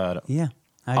a way that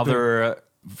other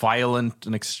violent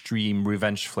and extreme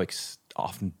revenge flicks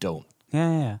often don't.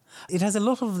 Yeah. It has a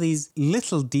lot of these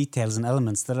little details and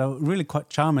elements that are really quite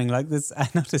charming. Like this, I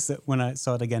noticed that when I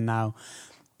saw it again now,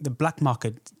 the black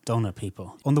market donor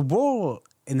people. On the wall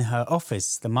in her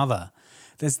office, the mother,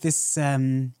 there's this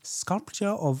sculpture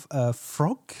of a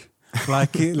frog.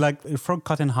 like a frog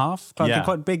cut in half, a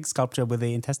quite big sculpture with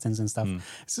the intestines and stuff.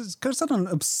 So it's got sort of an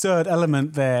absurd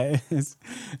element there.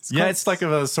 It's like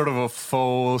a sort of a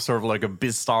faux, sort of like a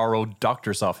bizarro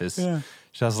doctor's office. Yeah.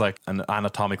 She has like an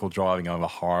anatomical drawing of a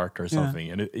heart or something.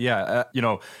 And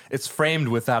it's framed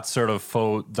with that sort of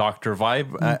faux doctor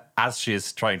vibe as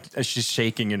she's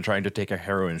shaking and trying to take a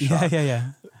heroin shot.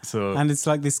 Yeah. So, and it's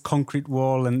like this concrete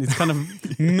wall, and it's kind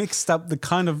of mixed up the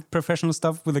kind of professional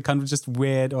stuff with the kind of just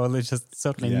weird, or it's just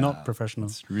certainly not professional.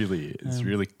 It's really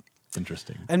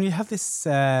interesting. And you have this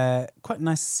quite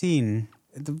nice scene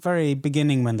at the very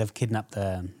beginning when they've kidnapped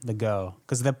the girl,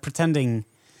 because they're pretending.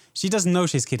 She doesn't know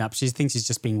she's kidnapped. She thinks she's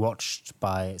just being watched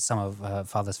by some of her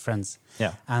father's friends.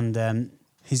 Yeah. And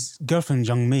his girlfriend,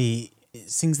 Jung-mi,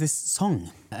 sings this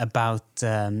song about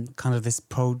kind of this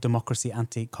pro-democracy,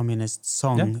 anti-communist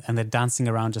song. Yeah. And they're dancing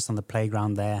around just on the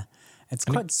playground there. It's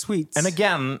quite sweet. And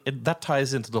again, that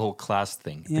ties into the whole class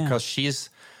thing. Yeah. Because she's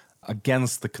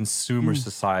against the consumer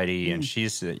society and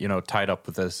she's, tied up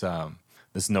with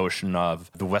this notion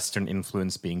of the Western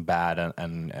influence being bad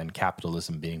and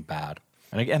capitalism being bad.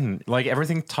 And again, like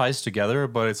everything ties together,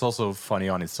 but it's also funny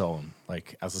on its own,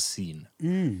 like as a scene.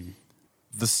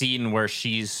 The scene where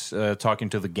she's talking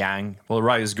to the gang. Well,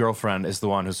 Ryu's girlfriend is the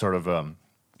one who sort of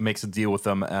makes a deal with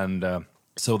them, and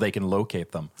so they can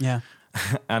locate them. Yeah.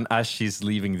 And as she's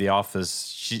leaving the office,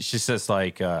 she says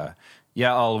like,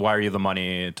 yeah, I'll wire you the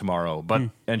money tomorrow. But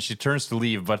and she turns to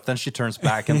leave, but then she turns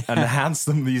back and hands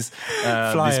them these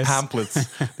pamphlets,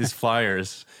 these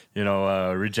flyers.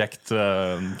 Reject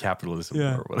capitalism.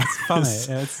 Yeah, or whatever. It's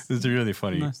funny. It's really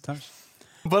funny. Nice touch.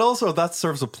 But also that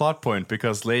serves a plot point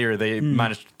because later they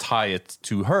managed to tie it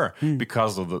to her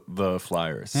because of the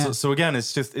flyers. Yeah. So again,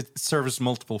 it serves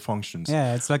multiple functions.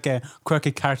 Yeah, it's like a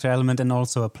quirky character element and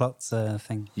also a plot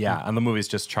thing. Yeah, and the movie is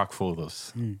just chock full of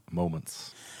those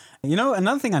moments.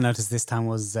 Another thing I noticed this time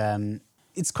was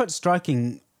it's quite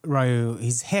striking, Ryu,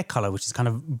 his hair color, which is kind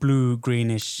of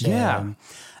blue-greenish. Yeah.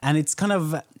 And it's kind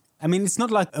of... it's not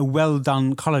like a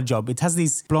well-done color job. It has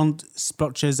these blonde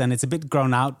splotches and it's a bit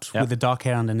grown out with the dark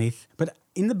hair underneath. But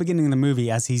in the beginning of the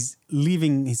movie, as he's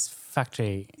leaving his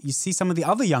factory, you see some of the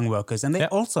other young workers and they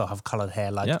also have colored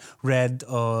hair, like red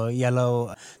or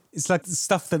yellow. It's like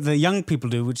stuff that the young people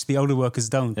do, which the older workers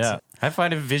don't. Yeah, I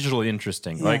find it visually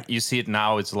interesting. Yeah. Like, you see it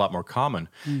now, it's a lot more common,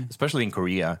 especially in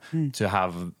Korea, to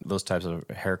have those types of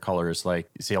hair colors. Like,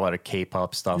 you see a lot of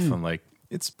K-pop stuff and like,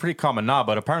 it's pretty common now,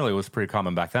 but apparently it was pretty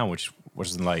common back then, which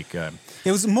wasn't like...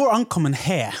 It was more uncommon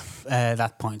hair at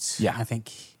that point, I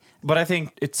think. But I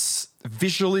think it's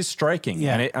visually striking,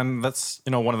 and that's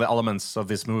one of the elements of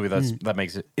this movie that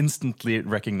makes it instantly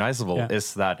recognizable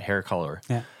is that hair color.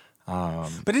 Yeah.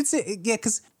 But it's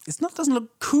because doesn't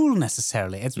look cool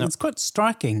necessarily. It's quite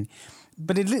striking,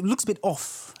 but it looks a bit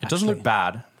off. It doesn't look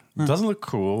bad. It doesn't look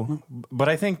cool, but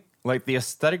I think like the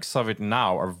aesthetics of it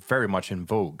now are very much in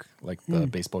vogue, like the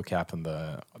baseball cap and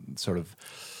the sort of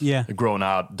grown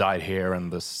out dyed hair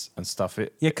and stuff.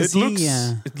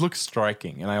 It looks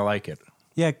striking, and I like it.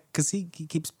 Yeah, because he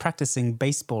keeps practicing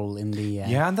baseball in the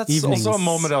and that's evenings. also a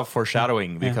moment of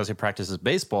foreshadowing because he practices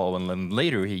baseball, and then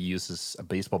later he uses a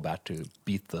baseball bat to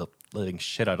beat the living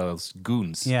shit out of those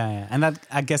goons. Yeah, and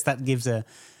I guess that gives a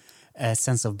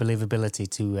sense of believability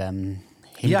to him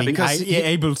being because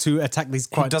able to attack these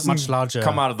quite much larger...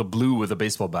 come out of the blue with a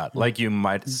baseball bat, like you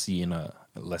might see in a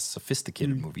less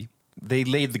sophisticated movie. They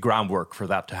laid the groundwork for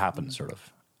that to happen, sort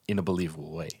of, in a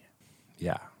believable way.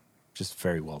 Yeah, just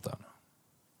very well done.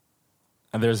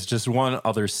 And there's just one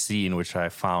other scene which I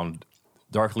found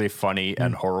darkly funny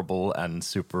and horrible and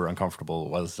super uncomfortable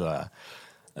was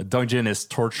Dong-jin is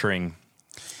torturing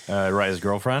Raya's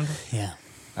girlfriend.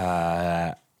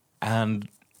 Yeah. And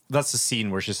that's the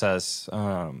scene where she says,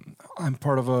 I'm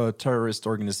part of a terrorist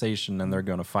organization and they're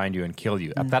going to find you and kill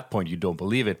you. At that point, you don't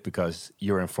believe it because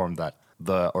you're informed that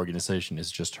the organization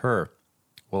is just her.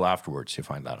 Well, afterwards, you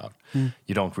find that out.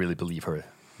 You don't really believe her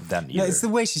then either. No, it's the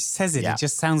way she says it. Yeah. It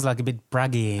just sounds like a bit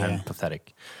braggy. And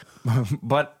pathetic.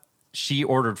 But she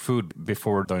ordered food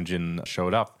before Dong-jin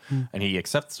showed up, and he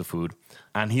accepts the food.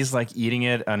 And he's like eating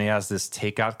it, and he has this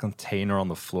takeout container on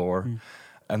the floor.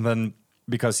 And then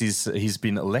because he's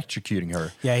been electrocuting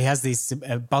her. Yeah, he has these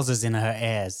buzzers in her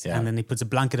ears, and then he puts a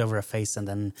blanket over her face and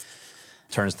then...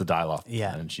 turns the dial off,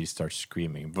 and she starts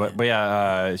screaming. But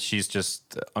she's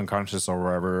just unconscious or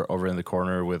wherever, over in the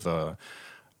corner with a...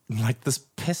 Like, this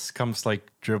piss comes,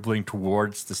 like, dribbling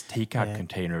towards this takeout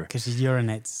container. Because she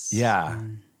urinates. Yeah.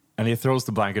 And he throws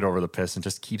the blanket over the piss and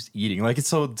just keeps eating. Like, it's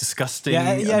so disgusting.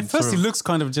 Yeah, at first he looks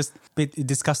kind of just a bit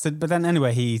disgusted, but then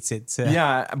anyway, he eats it.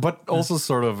 Yeah, but also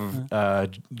sort of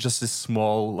just this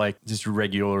small, like, just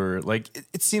regular... Like,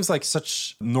 it seems like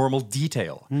such normal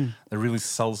detail that really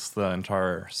sells the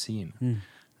entire scene.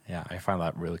 Yeah, I find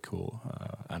that really cool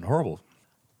and horrible.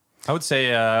 I would say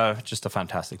just a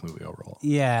fantastic movie overall.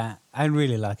 Yeah, I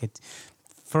really like it.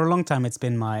 For a long time, it's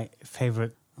been my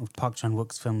favorite of Park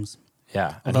Chan-wook's films.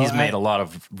 Yeah, and he's made a lot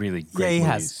of really great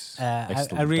movies. Yeah, he has.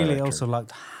 I really also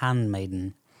liked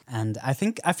Handmaiden. And I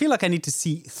feel like I need to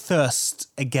see Thirst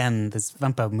again, this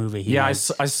vampire movie. I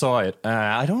saw it.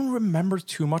 I don't remember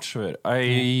too much of it.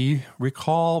 I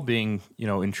recall being,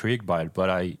 intrigued by it, but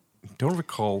I don't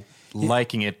recall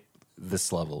liking it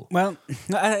this level. Well,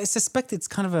 I suspect it's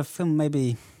kind of a film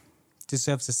maybe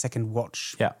deserves a second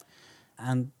watch. Yeah.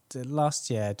 And last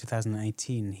year,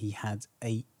 2018, he had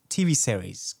a TV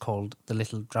series called The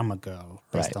Little Drummer Girl,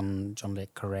 based on John Le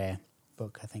Carré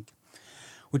book, I think,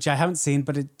 which I haven't seen,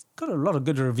 but it got a lot of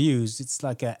good reviews. It's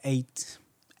like a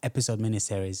 8-episode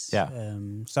miniseries. Yeah.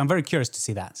 So I'm very curious to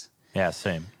see that. Yeah,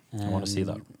 same. I want to see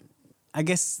that. I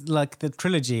guess, like the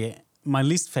trilogy, my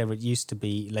least favorite used to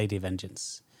be Lady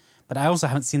Vengeance. But I also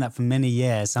haven't seen that for many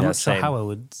years. I'm not sure how I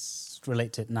would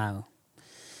relate to it now.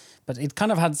 But it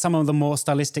kind of had some of the more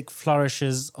stylistic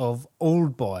flourishes of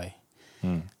Old Boy,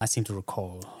 I seem to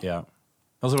recall. Yeah. I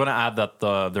also want to add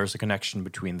that there's a connection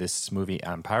between this movie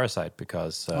and Parasite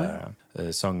because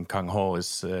Song Kang-ho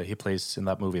he plays in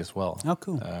that movie as well. Oh,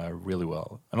 cool. Really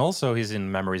well. And also he's in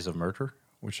Memories of Murder,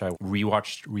 which I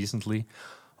rewatched recently.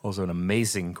 Also an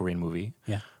amazing Korean movie.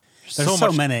 Yeah. There's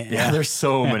so many. Yeah, there's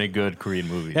so many good Korean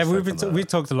movies. Yeah, we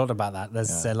talked a lot about that.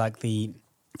 There's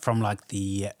from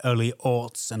the early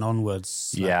aughts and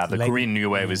onwards. Yeah, the Korean New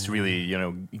Wave is really,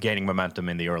 gaining momentum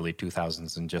in the early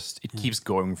 2000s and it keeps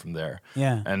going from there.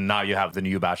 Yeah. And now you have the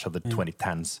new batch of the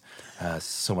 2010s.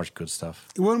 So much good stuff.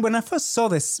 When I first saw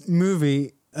this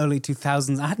movie, early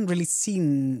 2000s, I hadn't really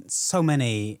seen so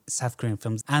many South Korean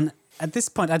films. And at this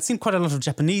point, I'd seen quite a lot of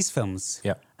Japanese films.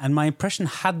 Yeah. And my impression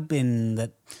had been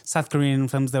that South Korean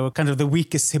films, they were kind of the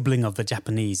weaker sibling of the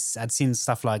Japanese. I'd seen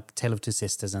stuff like Tale of Two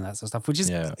Sisters and that sort of stuff, which is,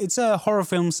 it's a horror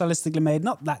film stylistically made,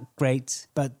 not that great.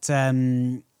 But,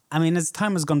 as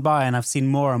time has gone by and I've seen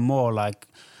more and more,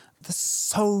 there's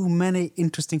so many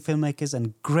interesting filmmakers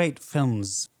and great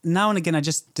films. Now and again, I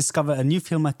just discover a new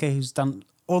filmmaker who's done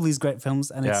all these great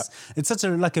films, and it's such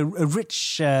a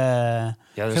rich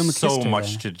there's so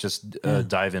much to just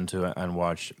dive into and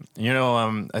watch.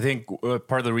 I think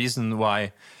part of the reason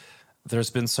why there's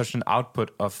been such an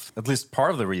output of, at least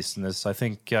part of the reason is, I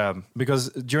think, because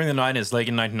during the 90s, like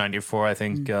in 1994, I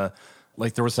think there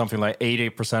was something like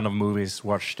 80% of movies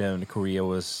watched in Korea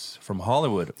was from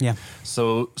Hollywood. Yeah.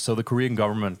 So the Korean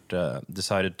government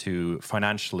decided to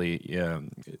financially,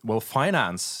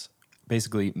 finance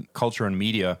basically culture and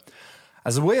media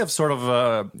as a way of sort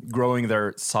of growing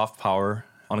their soft power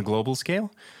on a global scale.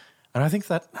 And I think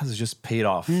that has just paid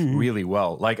off really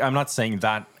well. I'm not saying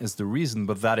that is the reason,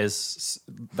 but that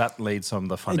laid some of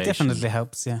the foundation. It definitely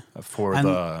helps, for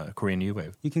the Korean New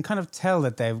Wave. You can kind of tell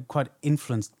that they're quite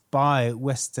influenced by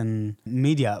Western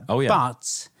media,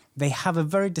 but they have a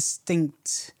very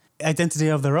distinct identity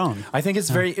of their own. I think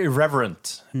it's very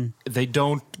irreverent. They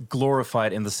don't glorify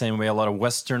it in the same way a lot of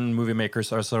Western movie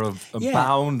makers are sort of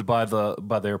bound by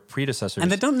their predecessors.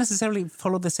 And they don't necessarily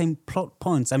follow the same plot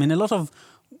points. A lot of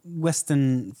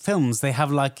Western films, they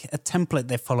have a template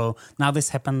they follow. Now this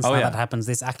happens, that happens,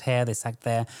 this act here, this act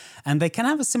there. And they can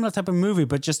have a similar type of movie,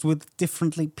 but just with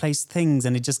differently placed things,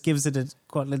 and it just gives it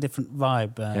quite a different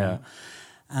vibe.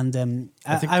 And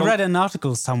I read an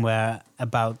article somewhere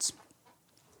about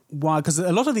why, because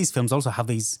a lot of these films also have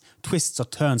these twists or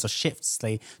turns or shifts.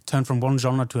 They turn from one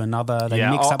genre to another. They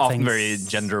mix up often things. Very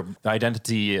gender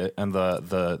identity and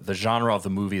the genre of the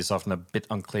movie is often a bit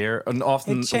unclear. And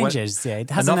often it changes.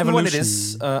 It has an evolution. When it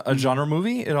is a genre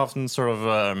movie, it often sort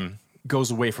of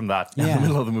goes away from that in the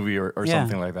middle of the movie or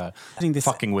something like that. I think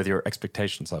fucking with your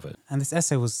expectations of it. And this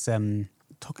essay was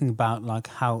talking about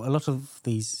how a lot of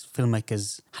these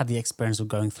filmmakers had the experience of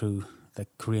going through the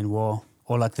Korean War,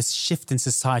 or this shift in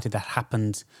society that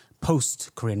happened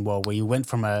post-Korean War, where you went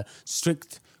from a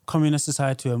strict communist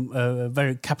society to a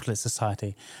very capitalist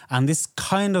society. And this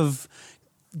kind of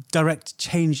direct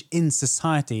change in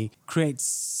society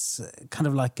creates kind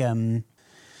of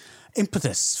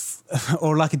impetus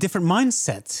or a different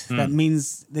mindset. That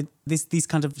means that these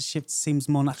kind of shifts seems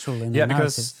more natural in the narrative.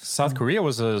 Because South Korea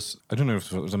was I don't know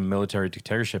if it was a military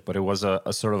dictatorship, but it was a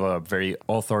sort of a very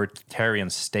authoritarian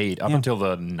state up until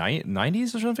the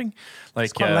 90s or something.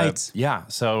 It's quite late. Yeah,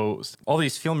 so all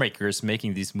these filmmakers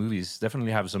making these movies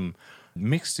definitely have some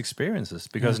mixed experiences,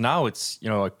 because now it's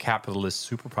a capitalist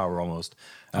superpower almost.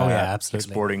 Absolutely.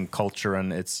 Exporting culture,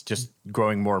 and it's just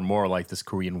growing more and more like this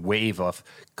Korean wave of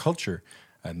culture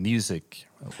and music.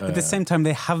 At the same time,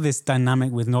 they have this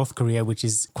dynamic with North Korea, which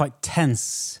is quite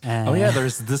tense.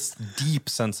 There's this deep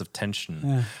sense of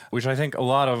tension, which I think a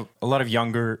lot of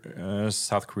younger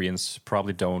South Koreans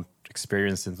probably don't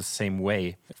experience in the same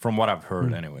way, from what I've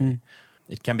heard anyway.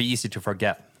 It can be easy to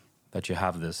forget that you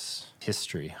have this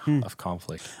history of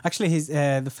conflict. Actually,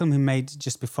 the film he made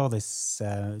just before this,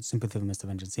 Sympathy for Mr.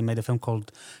 Vengeance, he made a film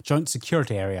called Joint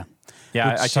Security Area.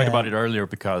 Yeah, I talked about it earlier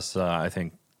because I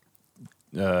think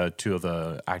two of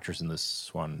the actors in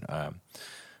this one,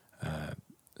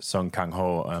 Sung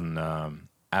Kang-ho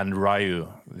and Ryu,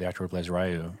 the actor who plays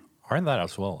Ryu, are in that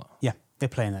as well. Yeah, they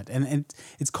play in it. And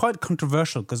it's quite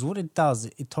controversial, because what it does,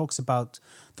 it talks about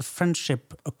the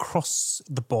friendship across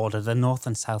the border, the North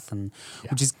and South,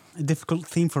 which is a difficult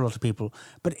theme for a lot of people.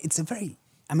 But it's a very...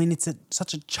 it's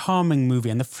such a charming movie,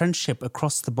 and the friendship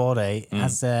across the border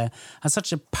has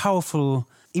such a powerful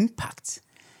impact.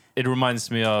 It reminds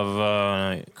me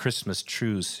of Christmas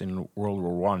truce in World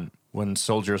War I, when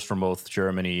soldiers from both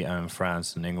Germany and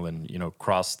France and England,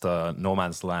 crossed the no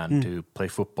man's land to play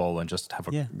football and just have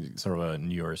a sort of a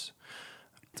New Year's.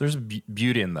 There's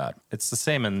beauty in that. It's the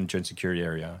same in Joint Security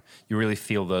Area. You really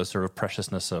feel the sort of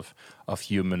preciousness of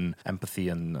human empathy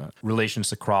and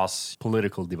relations across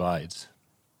political divides.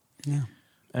 Yeah.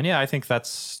 And I think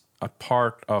that's a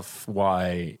part of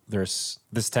why there's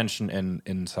this tension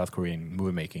in South Korean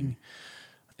movie making.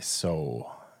 is so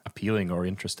appealing or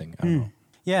interesting. I don't know.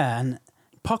 Yeah, and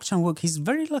Park Chan-wook, he's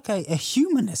very like a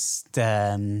humanist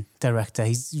director.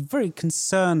 He's very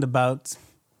concerned about...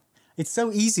 It's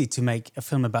so easy to make a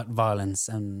film about violence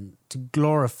and to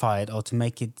glorify it or to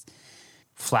make it...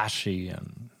 Flashy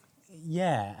and...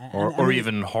 Yeah. Or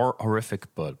even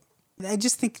horrific, but... I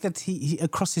just think that he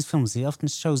across his films, he often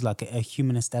shows like a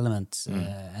humanist element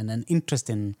and an interest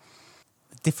in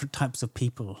different types of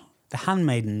people. The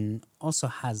Handmaiden also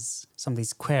has some of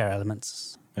these queer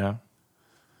elements. Yeah.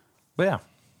 But yeah,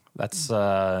 that's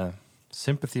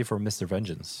Sympathy for Mr.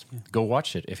 Vengeance. Yeah. Go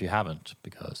watch it if you haven't,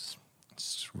 because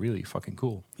it's really fucking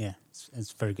cool. Yeah,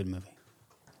 it's a very good movie.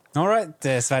 All right,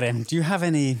 Sverre, do you have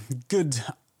any good,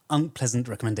 unpleasant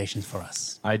recommendations for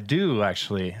us? I do,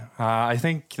 actually. I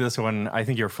think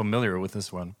you're familiar with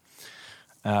this one.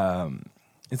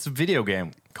 It's a video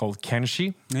game called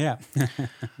Kenshi. Yeah.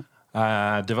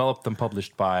 Developed and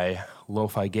published by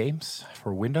Lo-Fi Games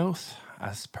for Windows,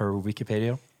 as per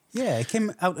Wikipedia. Yeah, it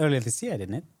came out earlier this year,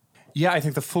 didn't it? Yeah, I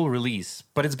think the full release,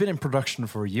 but it's been in production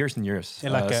for years and years. Yeah,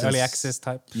 like an early access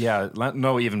type? Yeah,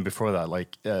 no, even before that,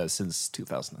 like since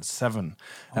 2007.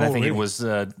 And I think it was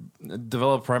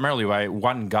developed primarily by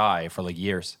one guy for like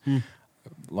years,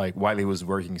 like while he was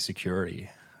working security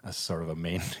as sort of a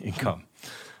main income.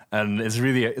 And it's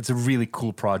a really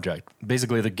cool project.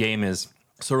 Basically, the game is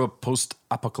sort of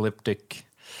post-apocalyptic,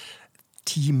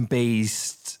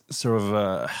 team-based, sort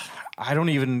of... I don't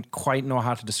even quite know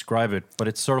how to describe it, but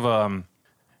it's sort of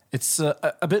it's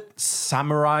a bit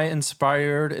samurai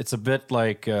inspired. It's a bit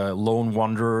like a Lone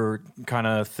Wanderer kind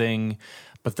of thing,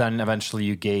 but then eventually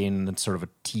you gain sort of a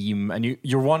team, and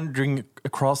you're wandering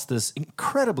across this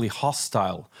incredibly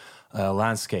hostile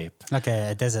landscape, like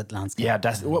a desert landscape. Yeah,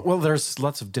 well, there's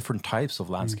lots of different types of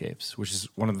landscapes, which is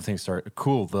one of the things that are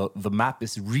cool. The map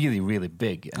is really, really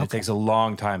big, and it takes a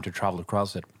long time to travel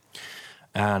across it.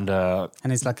 And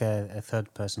it's like a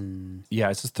third person.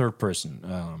 Yeah, it's a third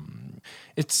person.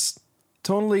 It's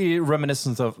totally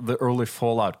reminiscent of the early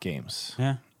Fallout games.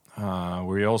 Yeah.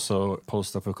 Where you also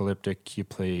post-apocalyptic, you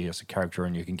play as a character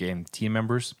and you can gain team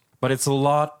members. But it's a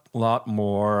lot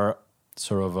more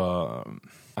sort of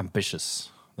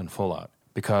ambitious than Fallout,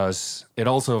 because it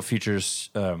also features...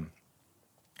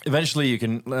 eventually you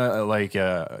can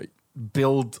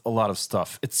build a lot of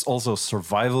stuff. It's also a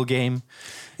survival game.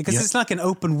 Because it's like an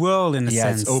open world in a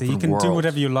sense. It's open so you can world. do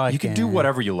whatever you like. You can do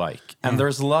whatever you like. And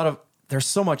there's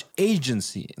so much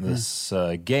agency in this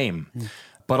game.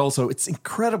 But also it's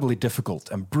incredibly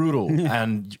difficult and brutal.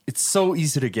 And it's so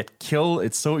easy to get killed.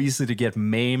 It's so easy to get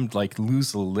maimed, like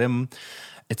lose a limb.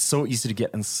 It's so easy to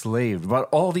get enslaved. But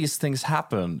all these things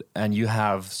happen, and you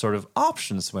have sort of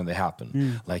options when they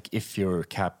happen. Like if you're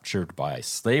captured by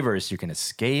slavers, you can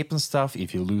escape and stuff.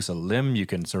 If you lose a limb, you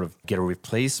can sort of get a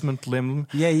replacement limb.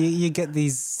 Yeah, you get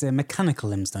these mechanical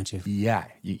limbs, don't you? Yeah,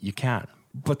 you can.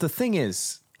 But the thing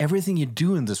is, everything you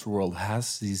do in this world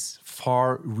has these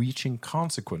far-reaching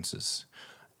consequences.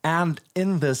 And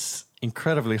in this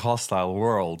incredibly hostile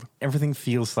world, everything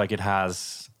feels like it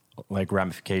has... like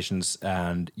ramifications,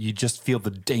 and you just feel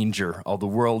the danger of the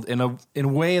world in a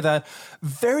way that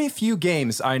very few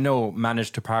games I know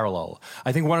manage to parallel.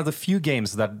 I think one of the few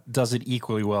games that does it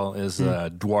equally well is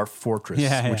Dwarf Fortress,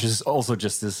 which is also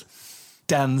just this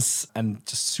dense and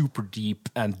just super deep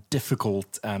and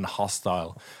difficult and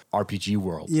hostile RPG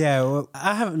world. Yeah, well,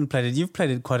 I haven't played it. You've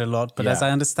played it quite a lot, but as I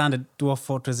understand it, Dwarf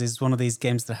Fortress is one of these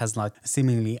games that has like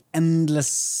seemingly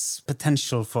endless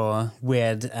potential for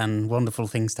weird and wonderful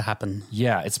things to happen.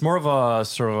 Yeah, it's more of a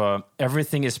sort of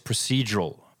everything is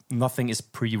procedural. Nothing is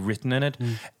pre-written in it.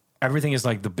 Everything is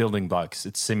like the building blocks.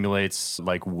 It simulates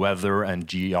like weather and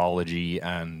geology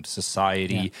and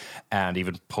society and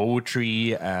even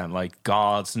poetry and like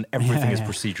gods, and everything is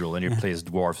procedural. And you play as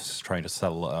dwarfs trying to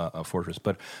settle a fortress.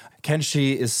 But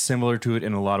Kenshi is similar to it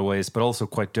in a lot of ways, but also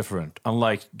quite different.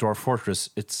 Unlike Dwarf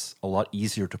Fortress, it's a lot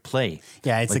easier to play.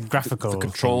 Yeah, it's like a graphical the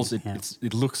controls, thing.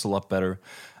 It looks a lot better.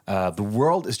 The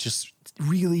world is just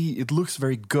really, it looks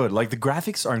very good. Like the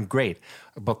graphics aren't great,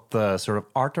 but the sort of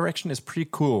art direction is pretty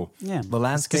cool. Yeah, the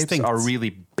landscapes are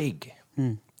really big.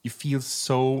 You feel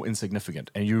so insignificant,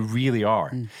 and you really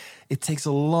are. It takes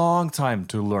a long time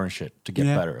to learn shit to get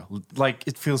better. Like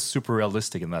it feels super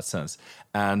realistic in that sense,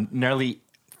 and nearly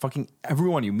fucking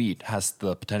everyone you meet has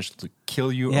the potential to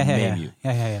kill you or maim you.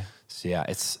 Yeah. So yeah,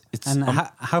 it's. And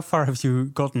how far have you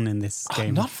gotten in this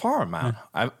game? Not far, man.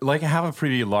 I have a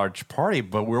pretty large party,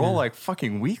 but we're all like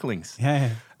fucking weaklings.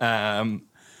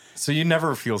 So you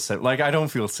never feel safe. Like I don't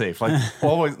feel safe. Like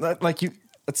always. Like you,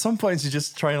 at some points, you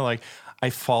just try to like. I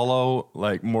follow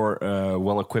like more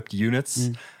well-equipped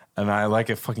units, And I like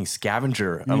a fucking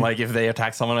scavenger. And like if they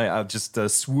attack someone, I'll just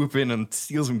swoop in and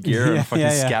steal some gear and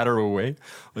fucking scatter away.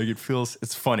 Like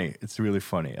it's funny. It's really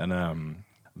funny. And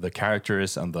the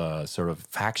characters and the sort of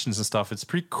factions and stuff, it's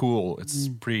pretty cool. It's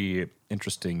pretty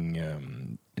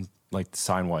interesting, like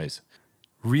design-wise.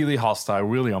 Really hostile,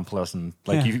 really unpleasant.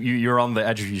 Like you're on the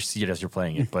edge of your seat as you're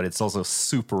playing it, but it's also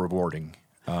super rewarding.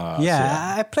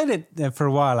 I played it for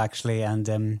a while actually,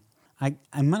 and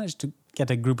I managed to get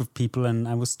a group of people, and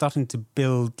I was starting to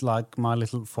build like my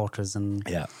little fortress, and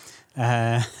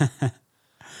because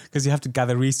you have to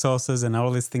gather resources and all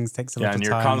these things takes a lot of time. Yeah,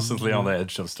 and you're constantly on the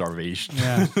edge of starvation.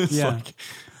 Yeah, like,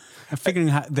 figuring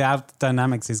out the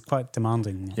dynamics is quite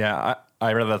demanding. Yeah,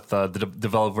 I read that the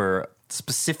developer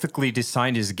specifically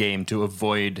designed his game to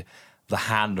avoid the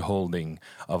hand holding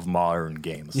of modern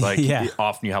games. Like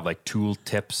often you have like tool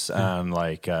tips and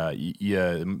like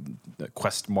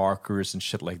quest markers and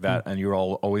shit like that, and you're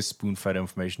always spoon fed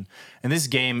information. And this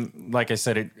game, like I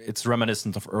said, it's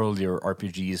reminiscent of earlier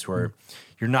RPGs where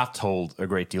you're not told a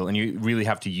great deal, and you really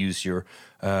have to use your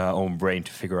own brain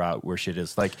to figure out where shit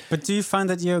is. Like, but do you find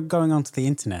that you're going onto the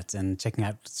internet and checking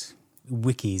out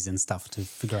wikis and stuff to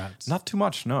figure out? Not too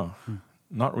much, no.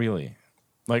 Not really.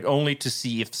 Like, only to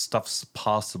see if stuff's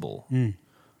possible.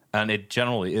 And it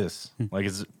generally is. Like,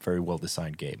 it's a very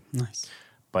well-designed game. Nice.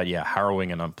 But yeah,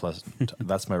 harrowing and unpleasant.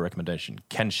 That's my recommendation.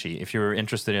 Kenshi. If you're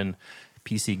interested in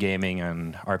PC gaming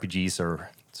and RPGs or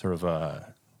sort of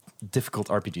difficult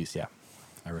RPGs, yeah,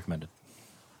 I recommend it.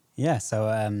 Yeah, so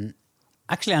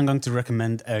actually I'm going to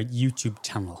recommend a YouTube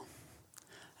channel.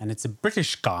 And it's a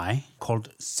British guy called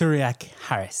Syriac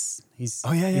Harris. His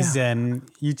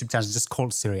YouTube channel is just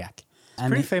called Syriac. It's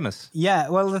pretty famous. Yeah,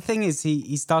 well, the thing is,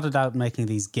 he started out making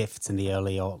these GIFs in the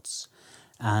early aughts.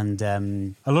 And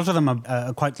a lot of them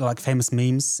are quite like famous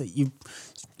memes.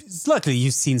 It's likely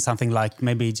you've seen something like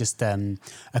maybe just a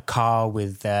car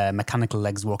with mechanical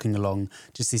legs walking along,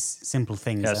 just these simple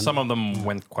things. Yeah, some of them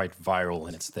went quite viral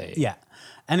in its day. Yeah.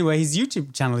 Anyway, his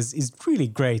YouTube channel is really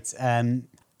great.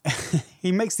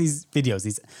 He makes these videos,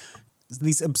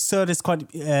 these absurdist,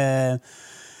 quite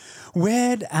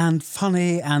weird and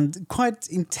funny and quite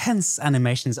intense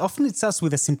animations. Often it starts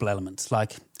with a simple element,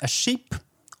 like a sheep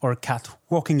or a cat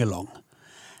walking along.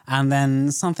 And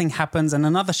then something happens and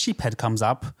another sheephead comes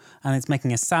up and it's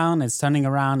making a sound, it's turning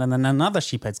around, and then another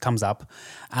sheephead comes up.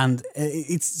 And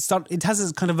it has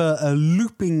this kind of a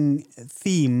looping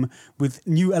theme with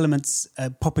new elements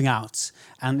popping out.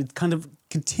 And it kind of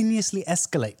continuously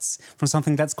escalates from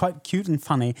something that's quite cute and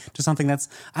funny to something that's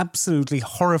absolutely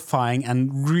horrifying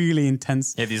and really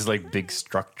intense. Yeah, these like big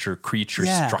creature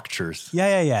structures.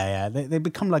 Yeah. They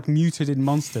become like mutated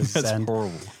monsters. That's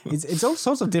horrible. It's all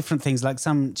sorts of different things, like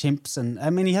some chimps. And I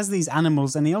mean, he has these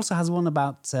animals, and he also has one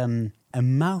about a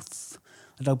mouth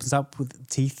that opens up with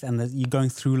teeth, and you're going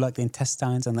through like the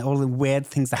intestines and all the weird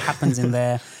things that happens in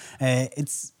there.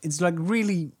 It's like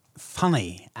really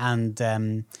funny and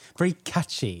very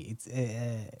catchy.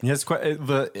 It's quite.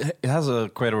 It has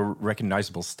quite a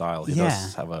recognizable style. He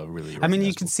does have a really. I mean,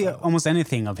 you can see style. almost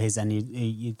anything of his, and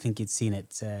you'd think you'd seen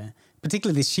it.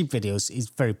 Particularly the sheep videos is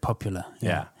very popular.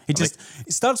 Yeah. It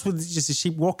starts with just a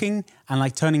sheep walking and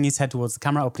like turning his head towards the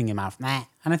camera, opening his mouth.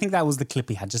 And I think that was the clip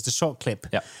he had, just a short clip.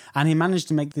 Yeah. And he managed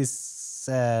to make this,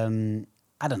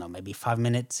 I don't know, maybe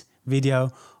 5-minute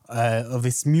video of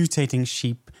this mutating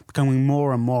sheep becoming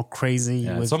more and more crazy.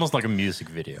 Yeah, it's almost like a music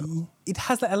video. It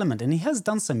has that element, and he has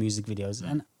done some music videos.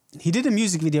 And he did a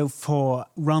music video for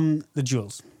Run the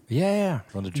Jewels. Yeah,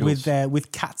 Run the Jewels.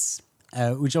 With cats,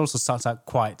 which also starts out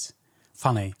quite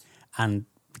funny and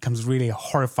becomes really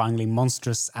horrifyingly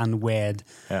monstrous and weird,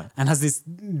 and has this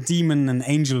demon and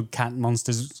angel cat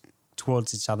monsters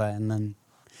towards each other, and then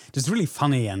just really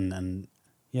funny and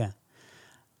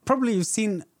probably you've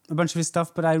seen a bunch of his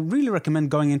stuff, but I really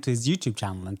recommend going into his YouTube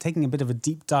channel and taking a bit of a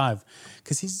deep dive,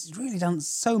 because he's really done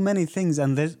so many things,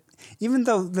 and even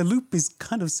though the loop is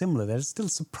kind of similar, they're still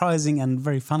surprising and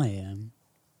very funny.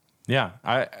 Yeah,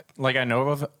 I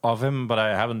know of him, but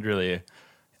I haven't really.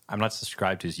 I'm not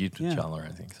subscribed to his YouTube channel or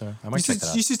anything, so I might check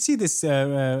that out. You should see this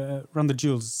Run the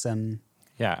Jewels. I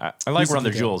like Run the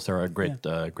Jewels. They're a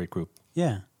great group.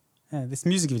 Yeah, this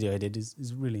music video I did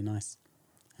is really nice.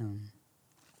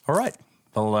 All right.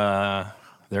 Well,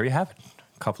 there you have it.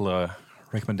 A couple of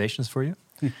recommendations for you.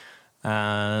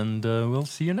 And we'll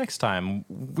see you next time.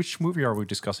 Which movie are we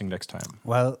discussing next time?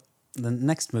 Well, the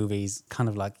next movie is kind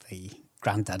of like the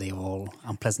granddaddy of all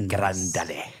unpleasant.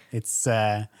 Granddaddy. It's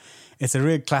a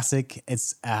real classic.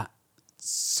 It's a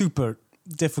super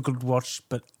difficult watch,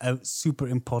 but a super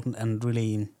important and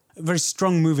really very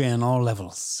strong movie on all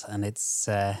levels. And it's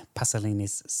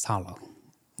Pasolini's Salo.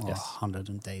 or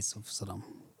 100 Days of Saddam.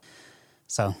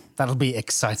 So that'll be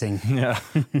exciting. Yeah,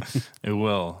 it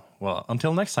will. Well,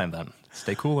 until next time then.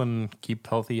 Stay cool and keep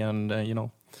healthy and,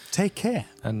 take care.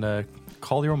 And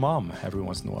call your mom every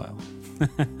once in a while.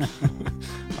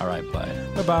 All right, bye.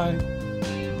 Bye-bye.